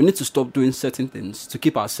history, we need to stop doing certain things to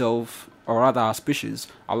keep ourselves, or rather our species,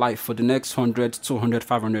 alive for the next 100, 200,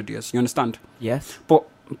 500 years. You understand? Yes. But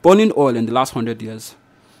burning oil in the last 100 years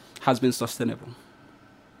has been sustainable.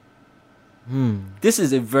 This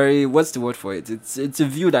is a very, what's the word for it? It's a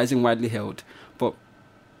view that isn't widely held. But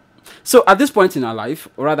so at this point in our life,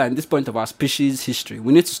 or rather in this point of our species history,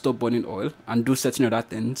 we need to stop burning oil and do certain other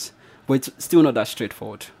things. But it's still not that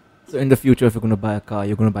straightforward. So in the future, if you're going to buy a car,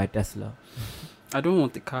 you're going to buy a Tesla. I don't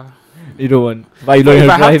want the car. You don't want. Why you don't If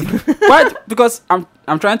want I to have drive? to- why? Because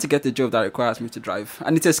I'm trying to get a job that requires me to drive,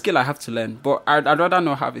 and it's a skill I have to learn. But I'd rather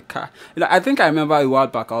not have a car. I think I remember a while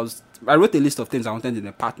back I wrote a list of things I wanted in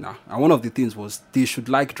a partner, and one of the things was they should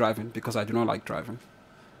like driving because I do not like driving.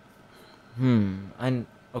 And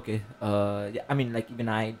okay. Yeah, I mean, like even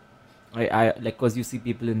I like, cause you see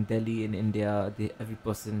people in Delhi, in India, every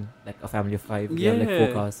person, like a family of 5, they have like 4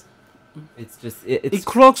 Yeah. cars. It's just it's. It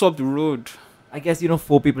clogs up the road. I guess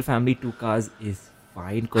 4 people family, 2 cars is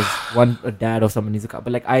fine, cause a dad or someone needs a car.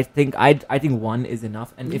 But like I think 1 is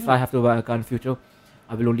enough. And if I have to buy a car in future,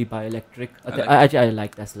 I will only buy electric. I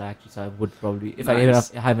like Tesla actually, so I would probably, if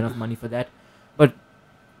Nice. I have enough money for that. But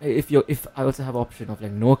if I also have option of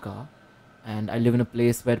like no car, and I live in a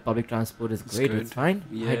place where public transport is It's great, good. it's fine.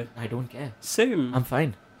 Yeah. I don't care. Same. I'm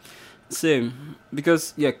fine. Same.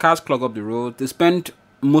 Because, cars clog up the road. They spend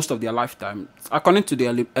most of their lifetime. According to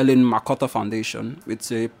the Ellen MacArthur Foundation,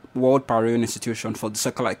 it's a world pioneering institution for the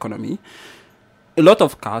circular economy, a lot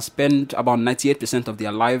of cars spend about 98% of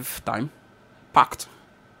their lifetime parked.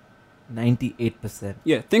 98%.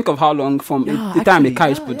 Yeah, think of how long from Yeah, the time a actually, car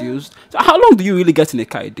is yeah, produced. So how long do you really get in a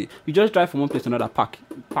car a day? You just drive from one place to another, park.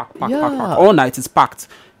 Yeah. All night it's packed.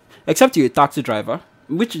 Except you're a taxi driver,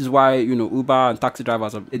 which is why, Uber and taxi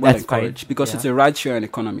drivers are well That's fine. encouraged because Yeah. it's a ride-sharing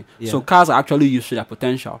economy. Yeah. So cars are actually used to their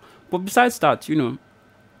potential. But besides that,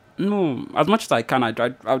 no, as much as I can,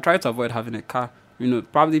 I'll try to avoid having a car.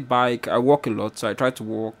 Probably bike. I walk a lot, so I try to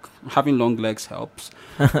walk. Having long legs helps.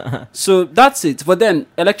 So that's it. But then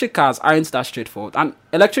electric cars aren't that straightforward. And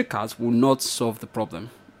electric cars will not solve the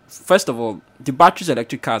problem. First of all, the batteries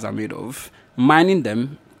electric cars are made of, mining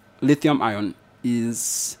them, lithium ion,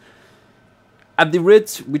 is at the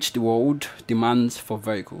rate which the world demands for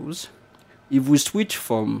vehicles. If we switch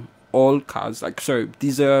from all cars,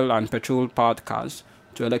 diesel and petrol powered cars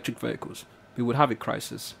to electric vehicles, we would have a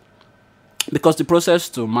crisis. Because the process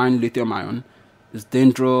to mine lithium ion is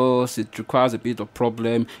dangerous, it requires a bit of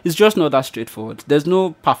problem. It's just not that straightforward. There's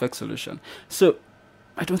no perfect solution. So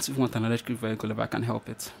I don't even want an electric vehicle if I can help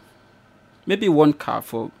it. Maybe one car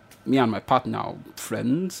for me and my partner or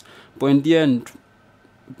friends. But in the end,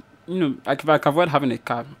 if I can avoid having a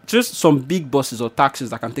car, just some big buses or taxis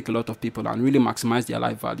that can take a lot of people and really maximize their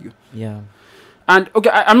life value. Yeah. And okay,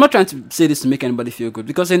 I'm not trying to say this to make anybody feel good,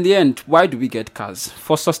 because in the end, why do we get cars?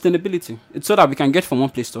 For sustainability. It's so that we can get from one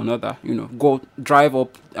place to another, go drive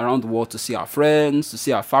up around the world to see our friends, to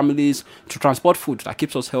see our families, to transport food that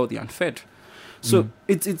keeps us healthy and fed. So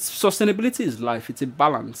it's sustainability is life. It's a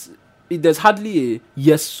balance. There's hardly a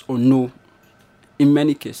yes or no in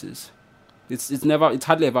many cases. It's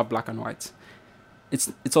hardly ever black and white.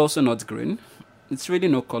 It's also not green. It's really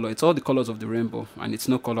no color. It's all the colors of the rainbow, and it's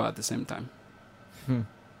no color at the same time.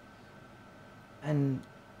 And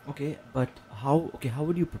but how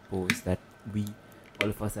would you propose that we, all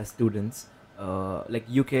of us as students, like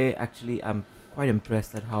UK, actually, I'm quite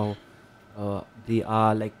impressed at how they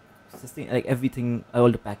are like like everything,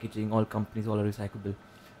 all the packaging, all companies, all are recyclable.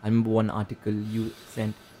 I remember one article you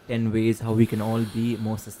sent, 10 ways how we can all be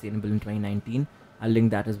more sustainable in 2019. I'll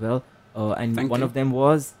link that as well. And Thank one you. of them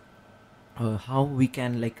was how we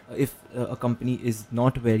can, like, if a company is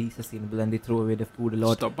not very sustainable and they throw away the food a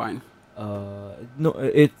lot. Stop buying. No,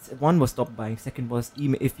 it's one was stop buying. Second was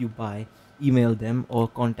if you buy, email them or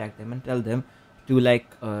contact them and tell them to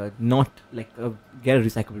not get a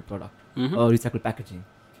recyclable product or recycled packaging,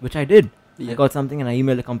 which I did. I got something and I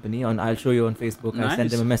emailed the company, and I'll show you on Facebook. I sent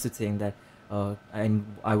Nice. them a message saying that and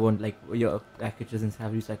I want, like, your package doesn't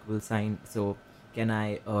have recyclable sign, so can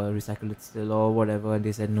I recycle it still or whatever? And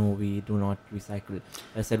they said, no, we do not recycle.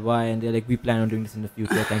 I said, why? And they're like, we plan on doing this in the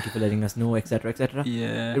future. Thank you for letting us know, etc., etc.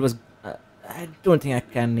 Yeah. It was. I don't think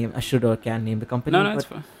I should or can name the company. No, but it's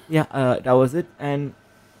fine. yeah, that was it. And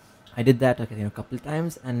I did that a couple of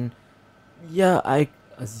times, and yeah, I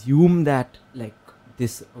assume that like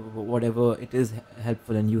this whatever it is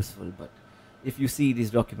helpful and useful. But if you see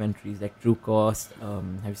these documentaries like True Cost,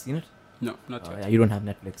 have you seen it? No, not yet. Yeah, you don't have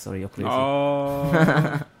Netflix. Sorry, you're crazy.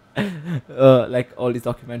 Oh. Like all these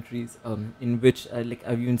documentaries in which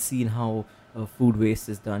I've even seen how food waste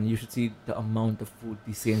is done. You should see the amount of food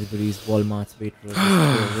these Sainsbury's, Walmart's, Waitrose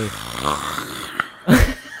throw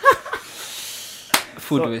away.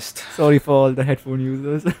 Food waste. Sorry for all the headphone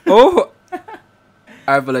users. Oh,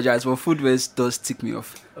 I apologize. Well, food waste does tick me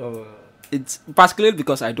off. It's particularly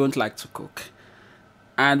because I don't like to cook.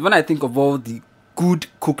 And when I think of all the good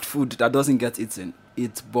cooked food that doesn't get eaten,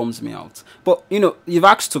 it bums me out. But, you've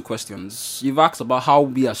asked two questions. You've asked about how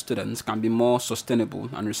we as students can be more sustainable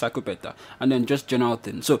and recycle better, and then just general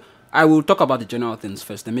things. So I will talk about the general things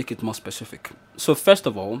first and make it more specific. So first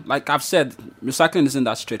of all, like I've said, recycling isn't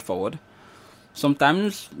that straightforward.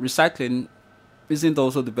 Sometimes recycling isn't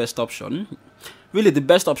also the best option. Really, the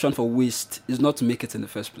best option for waste is not to make it in the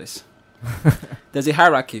first place. There's a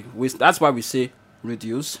hierarchy. That's why we say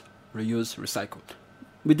reduce, reuse, recycle.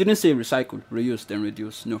 We didn't say recycle, reuse, then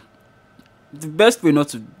reduce. No. The best way not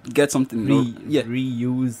to get something...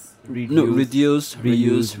 Reuse, No, reduce,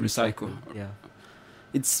 reuse, recycle. Yeah.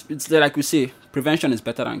 It's like we say, prevention is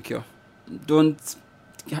better than cure. Don't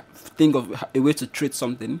think of a way to treat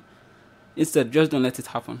something. Instead, just don't let it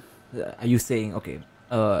happen. Are you saying, okay,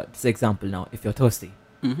 this example now, if you're thirsty,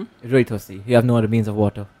 Mm-hmm. you're really thirsty, you have no other means of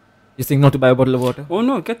water, you're saying not to buy a bottle of water? Oh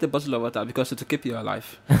no, get the bottle of water because it will keep you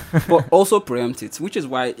alive. But also preempt it, which is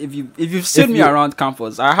why if you've seen me around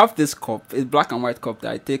campus, I have this cup, a black and white cup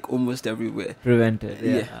that I take almost everywhere. Prevent it.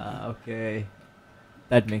 Yeah. Okay.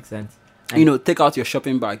 That makes sense. And Take out your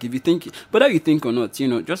shopping bag. If you think, whether you think or not,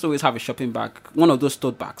 just always have a shopping bag, one of those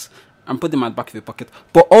tote bags, and put them at the back of your pocket.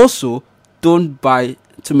 But also, don't buy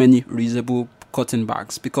too many reusable cotton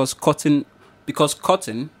bags because cotton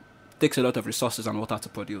takes a lot of resources and water to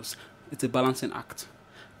produce. It's a balancing act.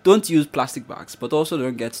 Don't use plastic bags, but also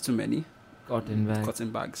don't get too many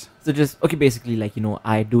cotton bags. So just, basically,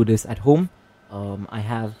 I do this at home. I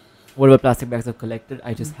have whatever plastic bags I've collected,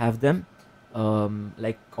 I just have them,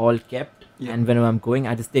 all kept. Yeah. And whenever I'm going,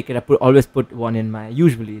 I just take it. Always put one in my.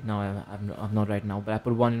 Usually now I'm not right now, but I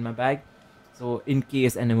put one in my bag. So in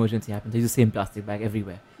case an emergency happens, I use the same plastic bag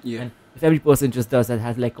everywhere. Yeah. And if every person just does that,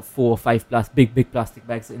 has like a 4 or 5 big plastic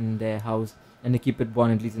bags in their house, and they keep it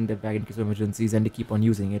one at least in their bag in case of emergencies, and they keep on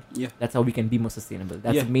using it. Yeah. That's how we can be more sustainable.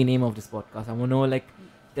 That's Yeah. the main aim of this podcast. I want to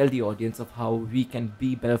tell the audience of how we can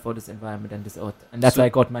be better for this environment and this earth, and that's why I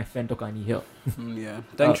got my friend Tokani here. Yeah.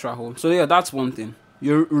 Thanks, Rahul. So yeah, that's one thing.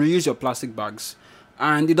 You reuse your plastic bags,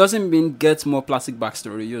 and it doesn't mean get more plastic bags to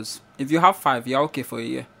reuse. If you have 5, you're okay for a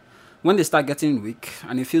year. When they start getting weak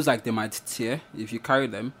and it feels like they might tear if you carry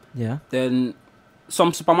them, Yeah. then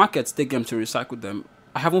some supermarkets take them to recycle them.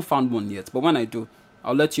 I haven't found one yet, but when I do,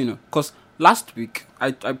 I'll let you know. Because last week,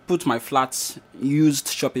 I put my flats used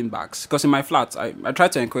shopping bags. Because in my flats, I try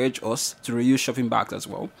to encourage us to reuse shopping bags as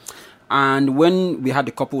well. And when we had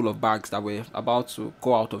a couple of bags that were about to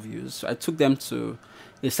go out of use, I took them to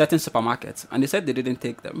a certain supermarket. And they said they didn't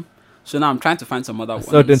take them. So now I'm trying to find some other A ones.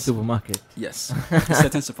 certain supermarket. Yes,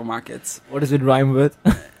 certain supermarkets. What does it rhyme with?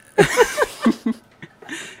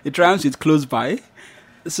 It rhymes with close by.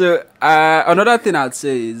 So another thing I'd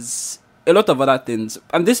say is a lot of other things.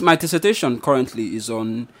 And this, my dissertation currently is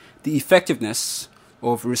on the effectiveness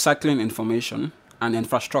of recycling information and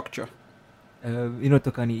infrastructure.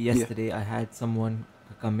 Tokani, yesterday I had someone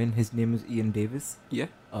come in. His name is Ian Davis. Yeah.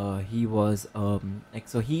 He was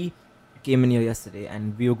he came in here yesterday,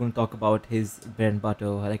 and we were going to talk about his bread and butter,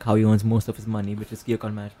 like how he earns most of his money, which is key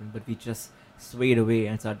account management. But we just swayed away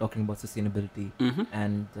and started talking about sustainability Mm-hmm.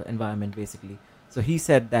 and the environment, basically. So he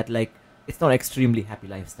said that like it's not extremely happy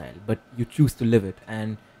lifestyle, but you choose to live it.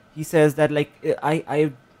 And he says that like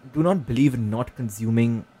I do not believe in not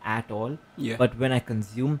consuming at all, Yeah. but when I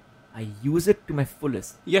consume, I use it to my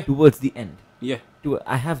fullest Yeah. towards the end. Yeah.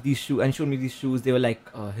 I have these shoes, and he showed me these shoes. They were like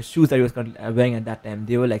his shoes that he was wearing at that time.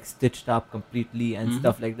 They were like stitched up completely and Mhm.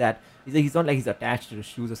 stuff like that. He's not like he's attached to the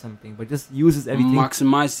shoes or something, but just uses everything,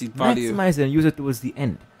 Maximize the value. maximize it and use it towards the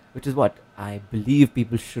end, which is what I believe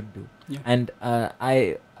people should do. Yeah. And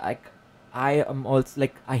I am also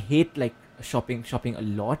like I hate like shopping a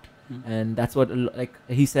lot, Mm. and that's what like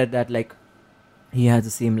he said that like he has the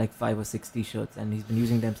same like 5 or 6 t-shirts, and he's been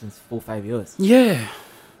using them since 4-5 years. Yeah.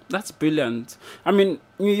 That's brilliant. I mean,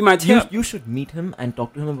 you might You, hear. you should meet him and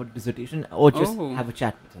talk to him about dissertation, or just Oh. have a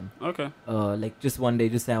chat with him. Okay. Like just one day,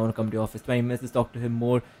 just say I want to come to your office. 20 minutes, just talk to him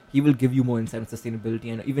more. He will give you more insight on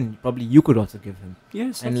sustainability, and even probably you could also give him.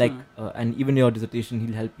 Yes. And like, and even your dissertation,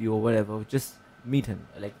 he'll help you or whatever. Just meet him.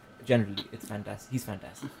 Like generally, it's fantastic. He's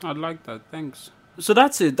fantastic. I'd like that. Thanks. So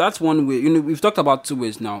that's it. That's one way. We've talked about 2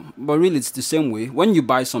 ways now, but really it's the same way. When you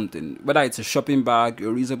buy something, whether it's a shopping bag, a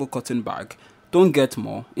reusable cotton bag, don't get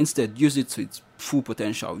more. Instead, use it to its full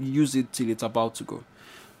potential. Use it till it's about to go.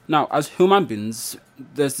 Now, as human beings,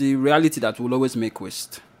 there's the reality that we'll always make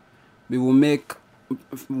waste. We will make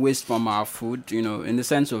waste from our food, in the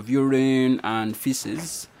sense of urine and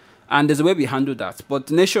feces. And there's a way we handle that. But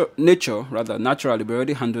naturally, we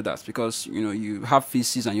already handle that because, you have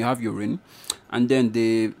feces and you have urine. And then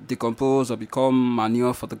they decompose or become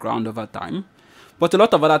manure for the ground over time. But a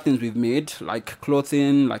lot of other things we've made, like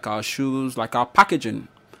clothing, like our shoes, like our packaging,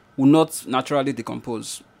 will not naturally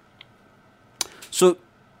decompose. So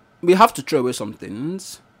we have to throw away some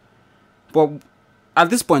things. But at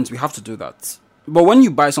this point, we have to do that. But when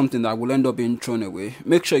you buy something that will end up being thrown away,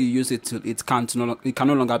 make sure you use it till it can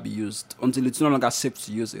no longer be used, until it's no longer safe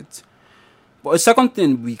to use it. But a second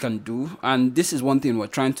thing we can do, and this is one thing we're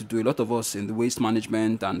trying to do, a lot of us in the waste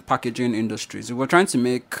management and packaging industries, we're trying to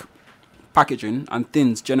make packaging and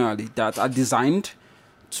things generally that are designed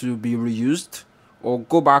to be reused or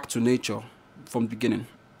go back to nature from the beginning.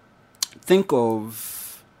 Think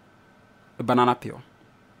of a banana peel.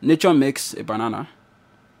 Nature makes a banana.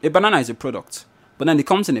 A banana is a product, but then it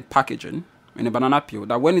comes in a packaging, in a banana peel,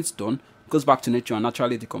 that when it's done, goes back to nature and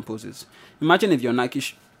naturally decomposes. Imagine if your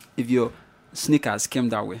if your sneakers came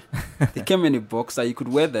that way. They came in a box that you could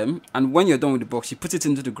wear them, and when you're done with the box, you put it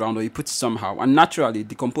into the ground or you put it somehow, and naturally it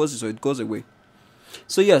decomposes or it goes away.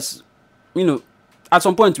 So yes, at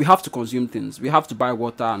some point we have to consume things. We have to buy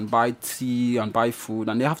water and buy tea and buy food,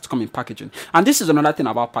 and they have to come in packaging. And this is another thing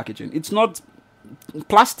about packaging. It's not,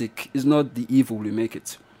 plastic is not the evil we make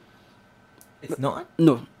it. It's not.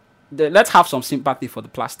 No. Let's have some sympathy for the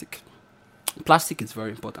plastic. Plastic is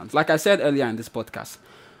very important. Like I said earlier in this podcast,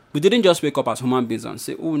 we didn't just wake up as human beings and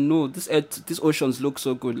say, oh no, this oceans look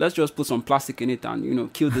so good. Let's just put some plastic in it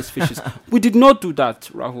and, kill these fishes. We did not do that,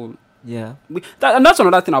 Rahul. Yeah. And that's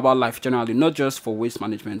another thing about life generally, not just for waste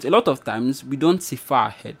management. A lot of times we don't see far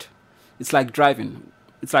ahead. It's like driving.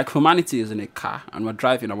 It's like humanity is in a car and we're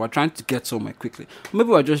driving and we're trying to get somewhere quickly. Maybe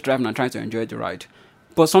we're just driving and trying to enjoy the ride.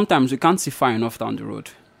 But sometimes we can't see far enough down the road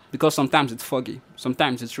because sometimes it's foggy.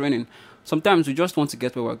 Sometimes it's raining. Sometimes we just want to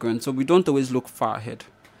get where we're going. So we don't always look far ahead.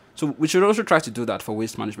 So we should also try to do that for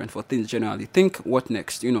waste management, for things generally. Think what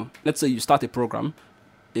next, Let's say you start a program,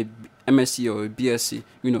 a MSc or a BSc,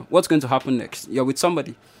 what's going to happen next? You're with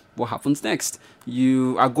somebody. What happens next?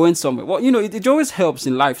 You are going somewhere. Well, it always helps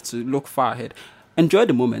in life to look far ahead. Enjoy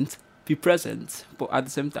the moment, be present, but at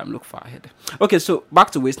the same time, look far ahead. Okay, so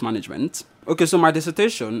back to waste management. Okay, so my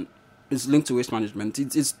dissertation is linked to waste management.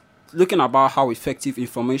 It's looking about how effective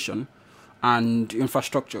information and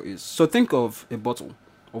infrastructure is. So think of a bottle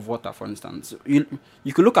of water, for instance.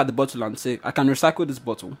 You could look at the bottle and say, I can recycle this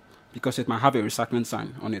bottle because it might have a recycling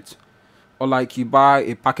sign on it. Or like you buy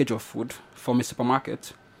a package of food from a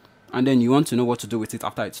supermarket and then you want to know what to do with it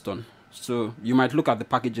after it's done. So you might look at the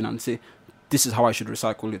packaging and say, this is how I should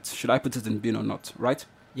recycle it. Should I put it in bin or not, right?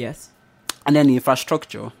 Yes. And then the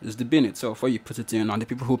infrastructure is the bin itself, where you put it in, and the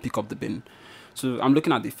people who pick up the bin. So I'm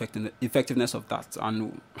looking at the effectiveness of that,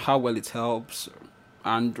 and how well it helps,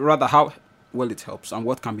 and rather how well it helps, and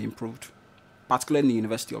what can be improved, particularly in the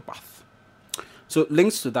University of Bath. So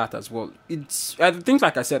links to that as well. It's things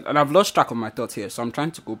like I said, and I've lost track of my thoughts here, so I'm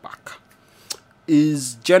trying to go back.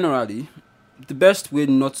 Is generally the best way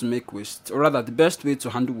not to make waste, or rather the best way to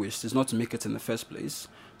handle waste is not to make it in the first place.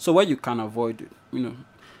 So where you can avoid it,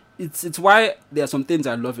 it's why there are some things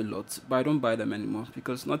I love a lot, but I don't buy them anymore,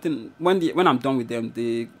 because nothing when I'm done with them,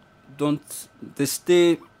 they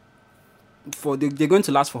stay for they're going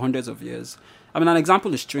to last for hundreds of years. I mean, an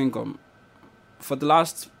example is chewing gum. For the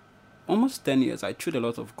last almost 10 years, I chewed a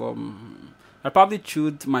lot of gum. I probably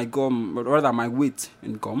chewed my gum, or rather my weight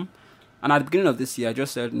in gum. And at the beginning of this year, I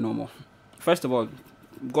just said no more. First of all,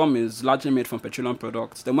 gum is largely made from petroleum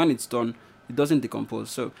products. Then when it's done, it doesn't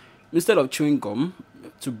decompose. So instead of chewing gum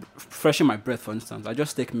to freshen my breath, for instance, I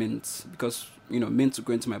just take mint, because mint will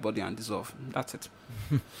go into my body and dissolve. That's it.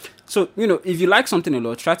 So if you like something a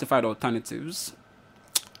lot, try to find alternatives.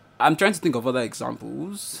 I'm trying to think of other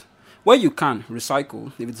examples where you can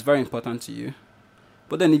recycle if it's very important to you.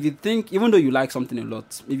 But then if you think, even though you like something a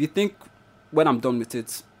lot, if you think when I'm done with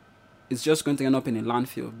it, it's just going to end up in a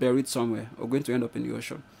landfill, buried somewhere, or going to end up in the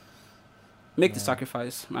ocean, make the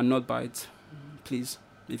sacrifice and not buy it, please,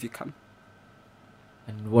 if you can.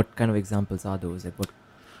 And what kind of examples are those? Like what?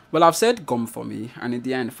 Well, I've said gum for me, and in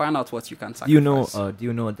the end, find out what you can sacrifice. Do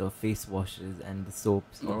you know the face washes and the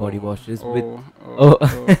soaps, the body washes?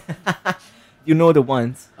 You know the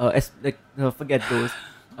ones, forget those.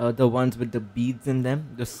 The ones with the beads in them,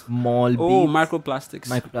 the small beads. Oh, microplastics.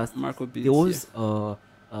 Micro beads. Those,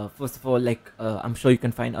 first of all, I'm sure you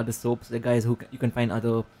can find other soaps, the guys you can find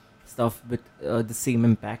other stuff with the same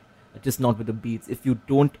impact, just not with the beads. If you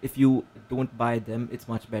don't buy them, it's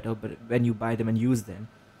much better. But when you buy them and use them,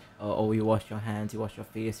 or you wash your hands, you wash your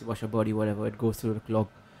face, you wash your body, whatever, it goes through the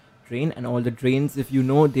clogged drain, and all the drains,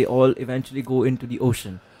 they all eventually go into the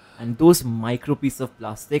ocean. And those micro pieces of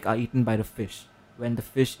plastic are eaten by the fish. When the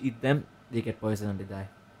fish eat them, they get poisoned and they die.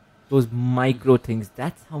 Those micro things,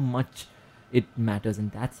 that's how much it matters,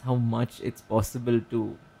 and that's how much it's possible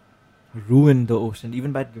to ruin the ocean,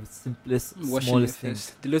 even by the simplest, smallest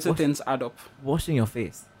things. The little things add up. Washing your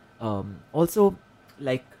face. Also,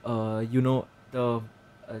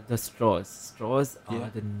 the straws. Straws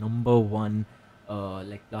are the number one,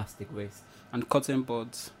 plastic waste. And cotton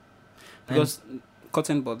buds. Because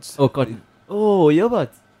cotton buds. Oh, cotton. Oh,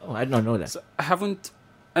 earbuds. Oh, I did not know that. So I haven't.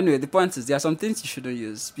 Anyway, the point is there are some things you shouldn't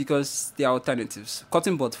use because there are alternatives.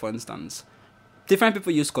 Cotton buds, for instance. Different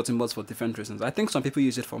people use cotton buds for different reasons. I think some people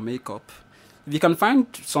use it for makeup. If you can find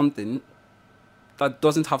something that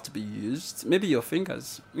doesn't have to be used, maybe your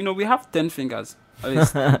fingers. We have 10 fingers. At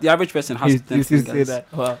least the average person has 10 fingers. You say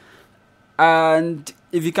that. Wow. And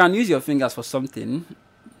if you can use your fingers for something,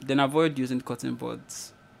 then avoid using cotton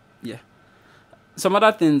buds. Yeah. Some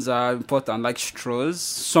other things are important, like straws.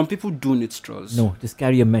 Some people do need straws. No, just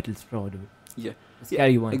carry a metal straw, dude. Yeah. Just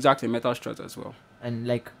carry one. Exactly, metal straws as well.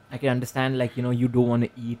 And I can understand, you don't want to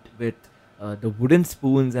eat with the wooden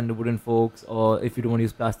spoons and the wooden forks, or if you don't want to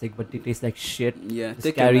use plastic, but they taste like shit. Yeah, just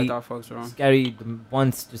take your metal forks around. Just carry them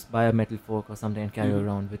once, just buy a metal fork or something and carry it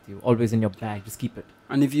around with you. Always in your bag, just keep it.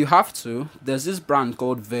 And if you have to, there's this brand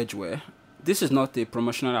called Vegware. This is not a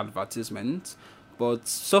promotional advertisement, but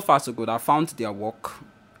so far so good. I found their work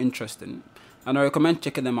interesting, and I recommend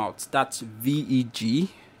checking them out. That's VEGWARE,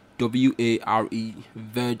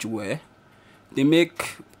 Vegware. They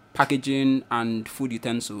make packaging and food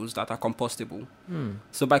utensils that are compostable.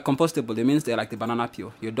 So by compostable, it means they're like the banana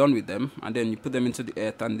peel. You're done with them, and then you put them into the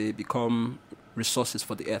earth, and they become resources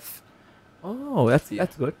for the earth. Oh,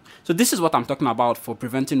 that's good. So this is what I'm talking about for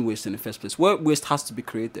preventing waste in the first place. Where waste has to be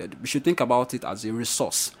created, we should think about it as a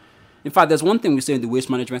resource. In fact, there's one thing we say in the waste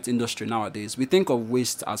management industry nowadays. We think of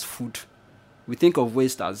waste as food. We think of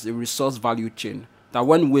waste as a resource value chain. That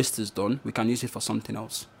when waste is done, we can use it for something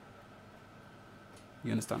else.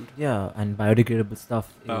 You understand? Yeah, and biodegradable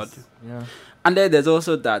stuff. Yeah. And then there's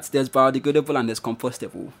also that. There's biodegradable and there's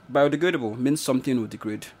compostable. Biodegradable means something will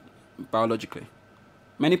degrade biologically.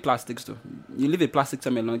 Many plastics do. You leave a plastic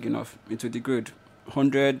somewhere long enough, it will degrade.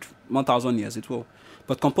 100, 1,000 years, it will.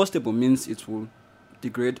 But compostable means it will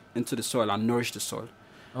degrade into the soil and nourish the soil.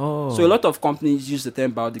 Oh. So a lot of companies use the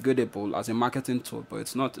term biodegradable as a marketing tool, but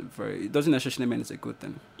it doesn't necessarily mean it's a good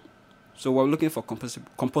thing. So we're looking for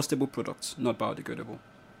compostable products, not biodegradable.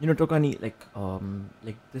 Tokani,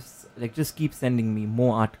 just keep sending me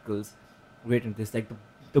more articles related to this.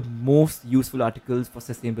 The most useful articles for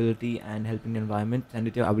sustainability and helping the environment. Send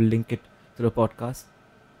it here. I will link it to the podcast.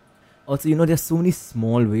 Also, there's so many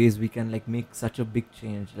small ways we can like make such a big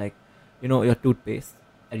change. Like, your toothpaste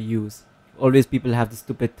that you use. Always people have the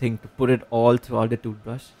stupid thing to put it all throughout the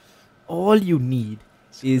toothbrush. All you need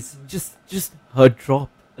is just a drop,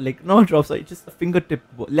 like not a drop, sorry, just a fingertip,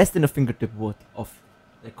 less than a fingertip worth of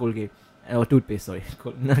like Colgate or toothpaste. Sorry,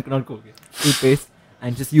 not Colgate, toothpaste,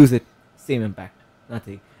 and just use it. Same impact,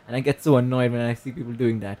 nothing. And I get so annoyed when I see people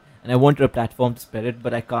doing that. And I wanted a platform to spread it,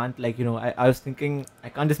 but I can't. Like I was thinking I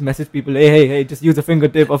can't just message people, hey, just use a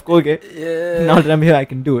fingertip of Colgate. Yeah. Now that I'm here, I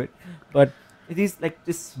can do it. But it is like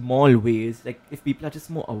just small ways. Like if people are just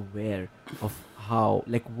more aware of how,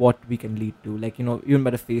 like what we can lead to, like even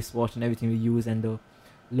by the face wash and everything we use, and the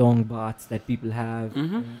long baths that people have,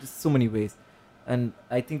 and just so many ways. And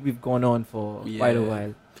I think we've gone on for quite a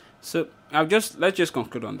while. So let's just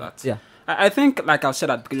conclude on that. Yeah. I think, like I said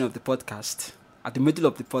at the beginning of the podcast, at the middle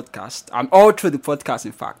of the podcast, and all through the podcast,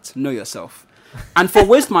 in fact, know yourself. And for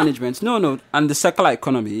waste management, and the circular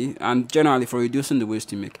economy, and generally for reducing the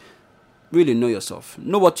waste you make, really know yourself.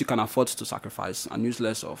 Know what you can afford to sacrifice and use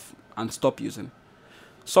less of, and stop using.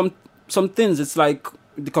 Some things, it's like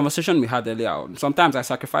the conversation we had earlier on. Sometimes I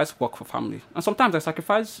sacrifice work for family, and sometimes I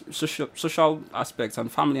sacrifice social aspects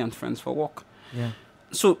and family and friends for work. Yeah.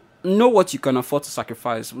 So know what you can afford to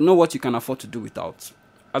sacrifice. Know what you can afford to do without.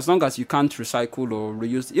 As long as you can't recycle or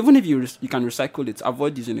reuse, even if you can recycle it,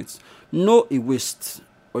 avoid using it. Know a waste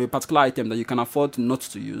or a particular item that you can afford not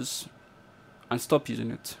to use, and stop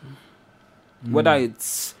using it. Whether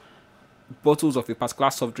it's bottles of a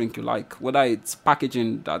particular soft drink you like, whether it's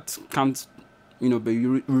packaging that can't, be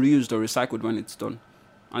reused or recycled when it's done,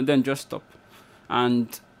 and then just stop.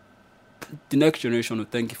 And the next generation will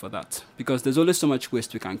thank you for that, because there's only so much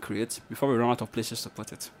waste we can create before we run out of places to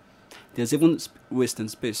put it. There's even waste in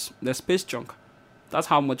space. There's space junk. That's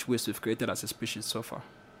how much waste we've created as a species so far.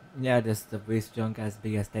 Yeah, there's the waste junk as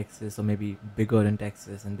big as Texas, or maybe bigger than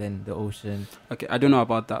Texas, and then the ocean. Okay, I don't know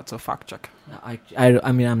about that, so fact check.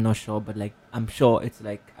 I mean, I'm not sure, but like I'm sure it's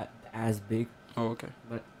like as big. Oh, okay.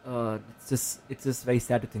 But it's just very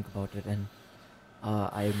sad to think about it, and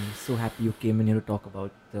I'm so happy you came in here to talk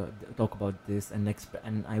about this, and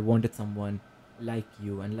and I wanted someone like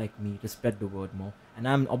you and like me to spread the word more. And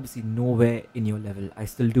I'm obviously nowhere in your level. I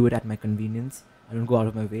still do it at my convenience. I don't go out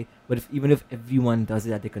of my way. But even if everyone does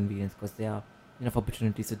it at their convenience, because there are enough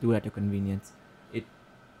opportunities to do it at your convenience, the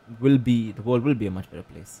world will be a much better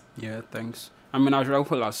place. Yeah, thanks. I mean, as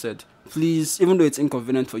Rahul has said, please, even though it's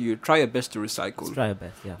inconvenient for you, try your best to recycle. Let's try your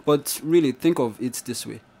best, yeah. But really, think of it this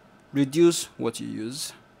way. Reduce what you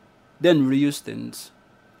use, then reuse things,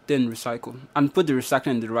 then recycle. And put the recycling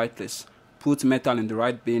in the right place. Put metal in the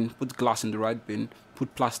right bin, put glass in the right bin,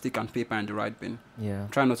 put plastic and paper in the right bin. Yeah.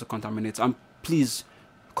 Try not to contaminate. And please,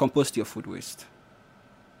 compost your food waste.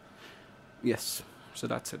 Yes, so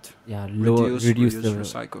that's it. Yeah, reduce the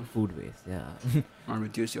recycle. Food waste, yeah. And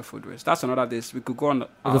reduce your food waste. That's another day. We could go on.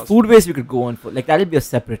 The food waste we could go on for. Like, that'll be a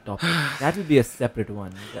separate topic. That will be a separate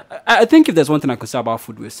one. Yeah. I think if there's one thing I could say about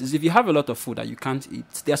food waste, is if you have a lot of food that you can't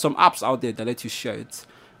eat, there are some apps out there that let you share it.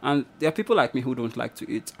 And there are people like me who don't like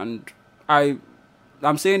to eat. And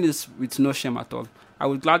I'm saying this with no shame at all. I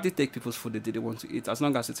would gladly take people's food that they want to eat, as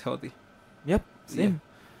long as it's healthy. Yep, same. Yeah.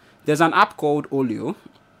 There's an app called Olio.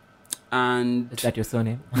 And is that your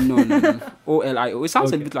surname? No. Olio. It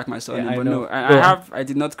sounds Okay. a bit like my surname, Yeah, I but know. no. I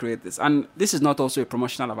did not create this. And this is not also a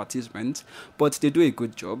promotional advertisement, but they do a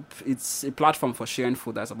good job. It's a platform for sharing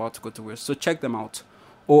food that's about to go to waste. So check them out.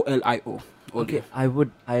 Olio. Okay,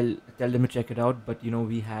 I'll tell them to check it out. But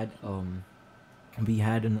we had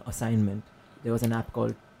an assignment. There was an app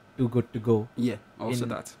called Too Good To Go. Yeah, also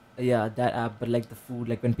that. Yeah, that app. But like the food,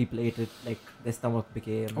 like when people ate it, like their stomach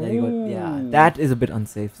became very good. Yeah, that is a bit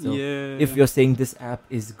unsafe. So if you're saying this app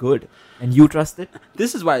is good and you trust it,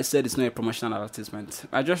 this is why I said it's not a promotional advertisement.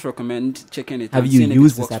 I just recommend checking it. Have and you seeing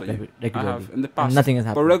used if it this works app for you. regularly? I have in the past. And nothing has But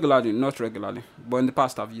happened. regularly, not regularly. But in the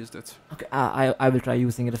past, I've used it. Okay, I will try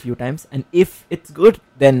using it a few times, and if it's good,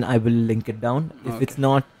 then I will link it down. If it's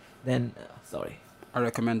not, then sorry. I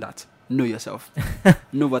recommend that. Know yourself.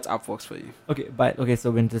 Know what app works for you. Okay,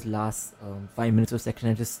 so in this last 5 minutes of section,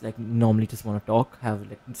 I just like normally just want to talk. Have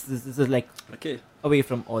like this is like away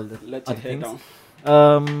from all the Let other your hair things.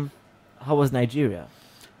 down. How was Nigeria?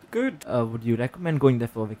 Good. Would you recommend going there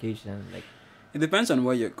for vacation? Like It depends on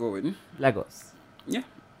where you're going. Lagos. Yeah.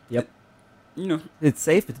 Yep. It's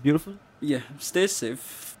safe. It's beautiful. Yeah. Stay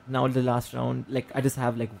safe. Now the last round. Like I just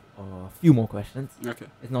have like a few more questions. Okay.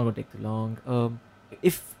 It's not gonna take too long.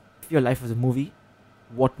 If your life was a movie,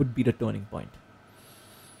 what would be the turning point?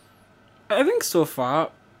 I think so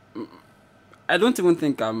far, I don't even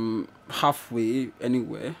think I'm halfway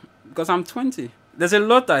anywhere, because I'm 20. There's a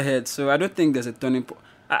lot ahead, so I don't think there's a turning point.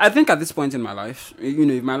 I think at this point in my life,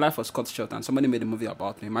 if my life was cut short and somebody made a movie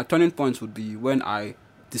about me, my turning points would be when I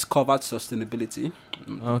discovered sustainability.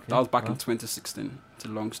 Okay. That was back in Wow. 2016. It's a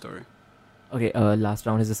long story. Okay, last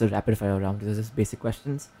round is just a rapid fire round. This is just basic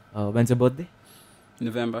questions. When's your birthday?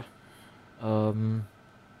 November.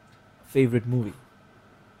 Favorite movie?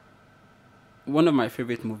 One of my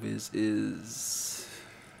favorite movies is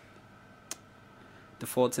The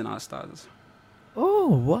Fault in Our Stars. Oh,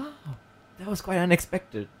 wow. That was quite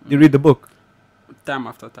unexpected. Did you read the book? Time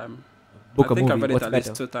after time. Book I or think movie? I've read it What's at better?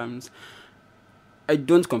 least 2 times. I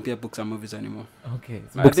don't compare books and movies anymore. Okay,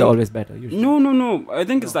 so I books are think- always better usually. No. I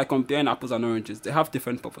think it's No. like comparing apples and oranges. They have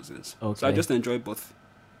different purposes. So I Okay. just enjoy both.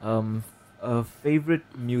 Favorite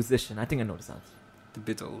musician? I think I know this answer. The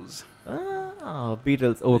Beatles. Ah,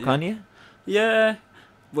 Beatles. Oh, Yeah. Kanye? Yeah,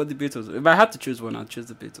 but the Beatles. If I had to choose one, I'd choose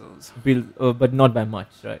the Beatles. Beatles, but not by much,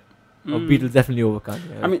 right? Oh, Mm. Beatles definitely over Kanye.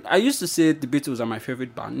 Right? I mean, I used to say the Beatles are my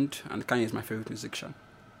favorite band, and Kanye is my favorite musician.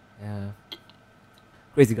 yeah.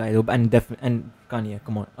 Crazy guy though, and Kanye,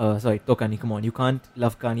 come on. Sorry, Tokani, come on. You can't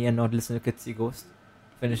love Kanye and not listen to Kitsy Ghost.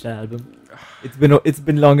 Finish that album. It's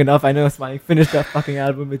been long enough. I know, smiling. Finish that fucking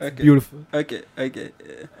album. It's Okay. beautiful. Okay. Okay.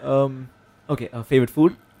 Favorite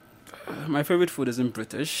food? My favorite food isn't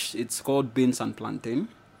British. It's called beans and plantain.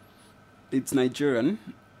 It's Nigerian.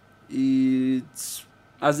 It's,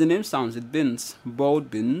 as the name sounds, it's beans,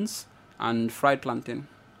 boiled beans, and fried plantain.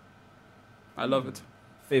 I love it.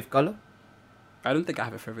 Fave color? I don't think I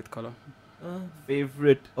have a favorite color.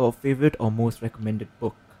 Favorite or most recommended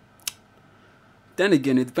book? Then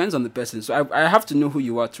again, it depends on the person. So I have to know who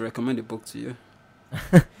you are to recommend a book to you.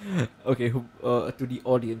 Okay, to the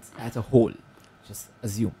audience as a whole, just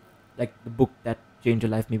assume like the book that changed your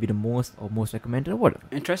life, maybe the most or most recommended or whatever.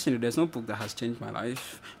 Interestingly, there's no book that has changed my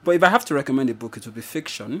life. But if I have to recommend a book, it would be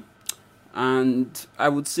fiction. And I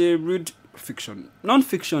would say read fiction.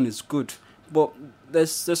 Non-fiction is good, but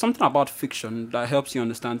there's something about fiction that helps you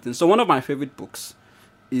understand things. So one of my favorite books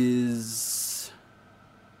is,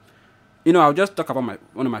 I'll just talk about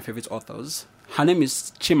one of my favorite authors. Her name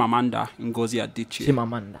is Chimamanda Ngozi Adichie.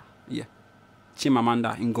 Chimamanda.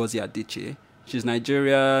 Chimamanda Ngozi Adichie. She's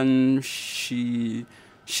Nigerian.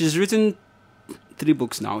 She's written 3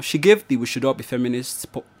 books now. She gave the We Should All Be Feminists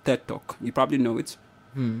TED Talk. You probably know it.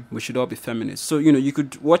 We Should All Be Feminists. So, you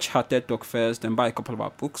could watch her TED Talk first and buy a couple of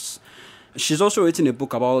her books. She's also written a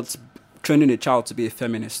book about training a child to be a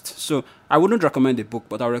feminist. So I wouldn't recommend a book,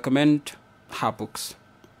 but I'll recommend her books.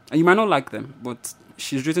 And you might not like them, but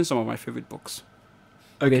she's written some of my favorite books.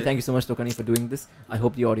 Okay, thank you so much, Tokani, for doing this. I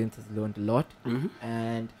hope the audience has learned a lot. Mm-hmm.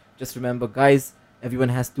 And just remember, guys, everyone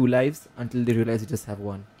has 2 lives until they realize you just have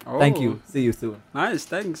one. Oh, Thank you. See you soon. Nice,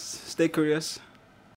 thanks. Stay curious.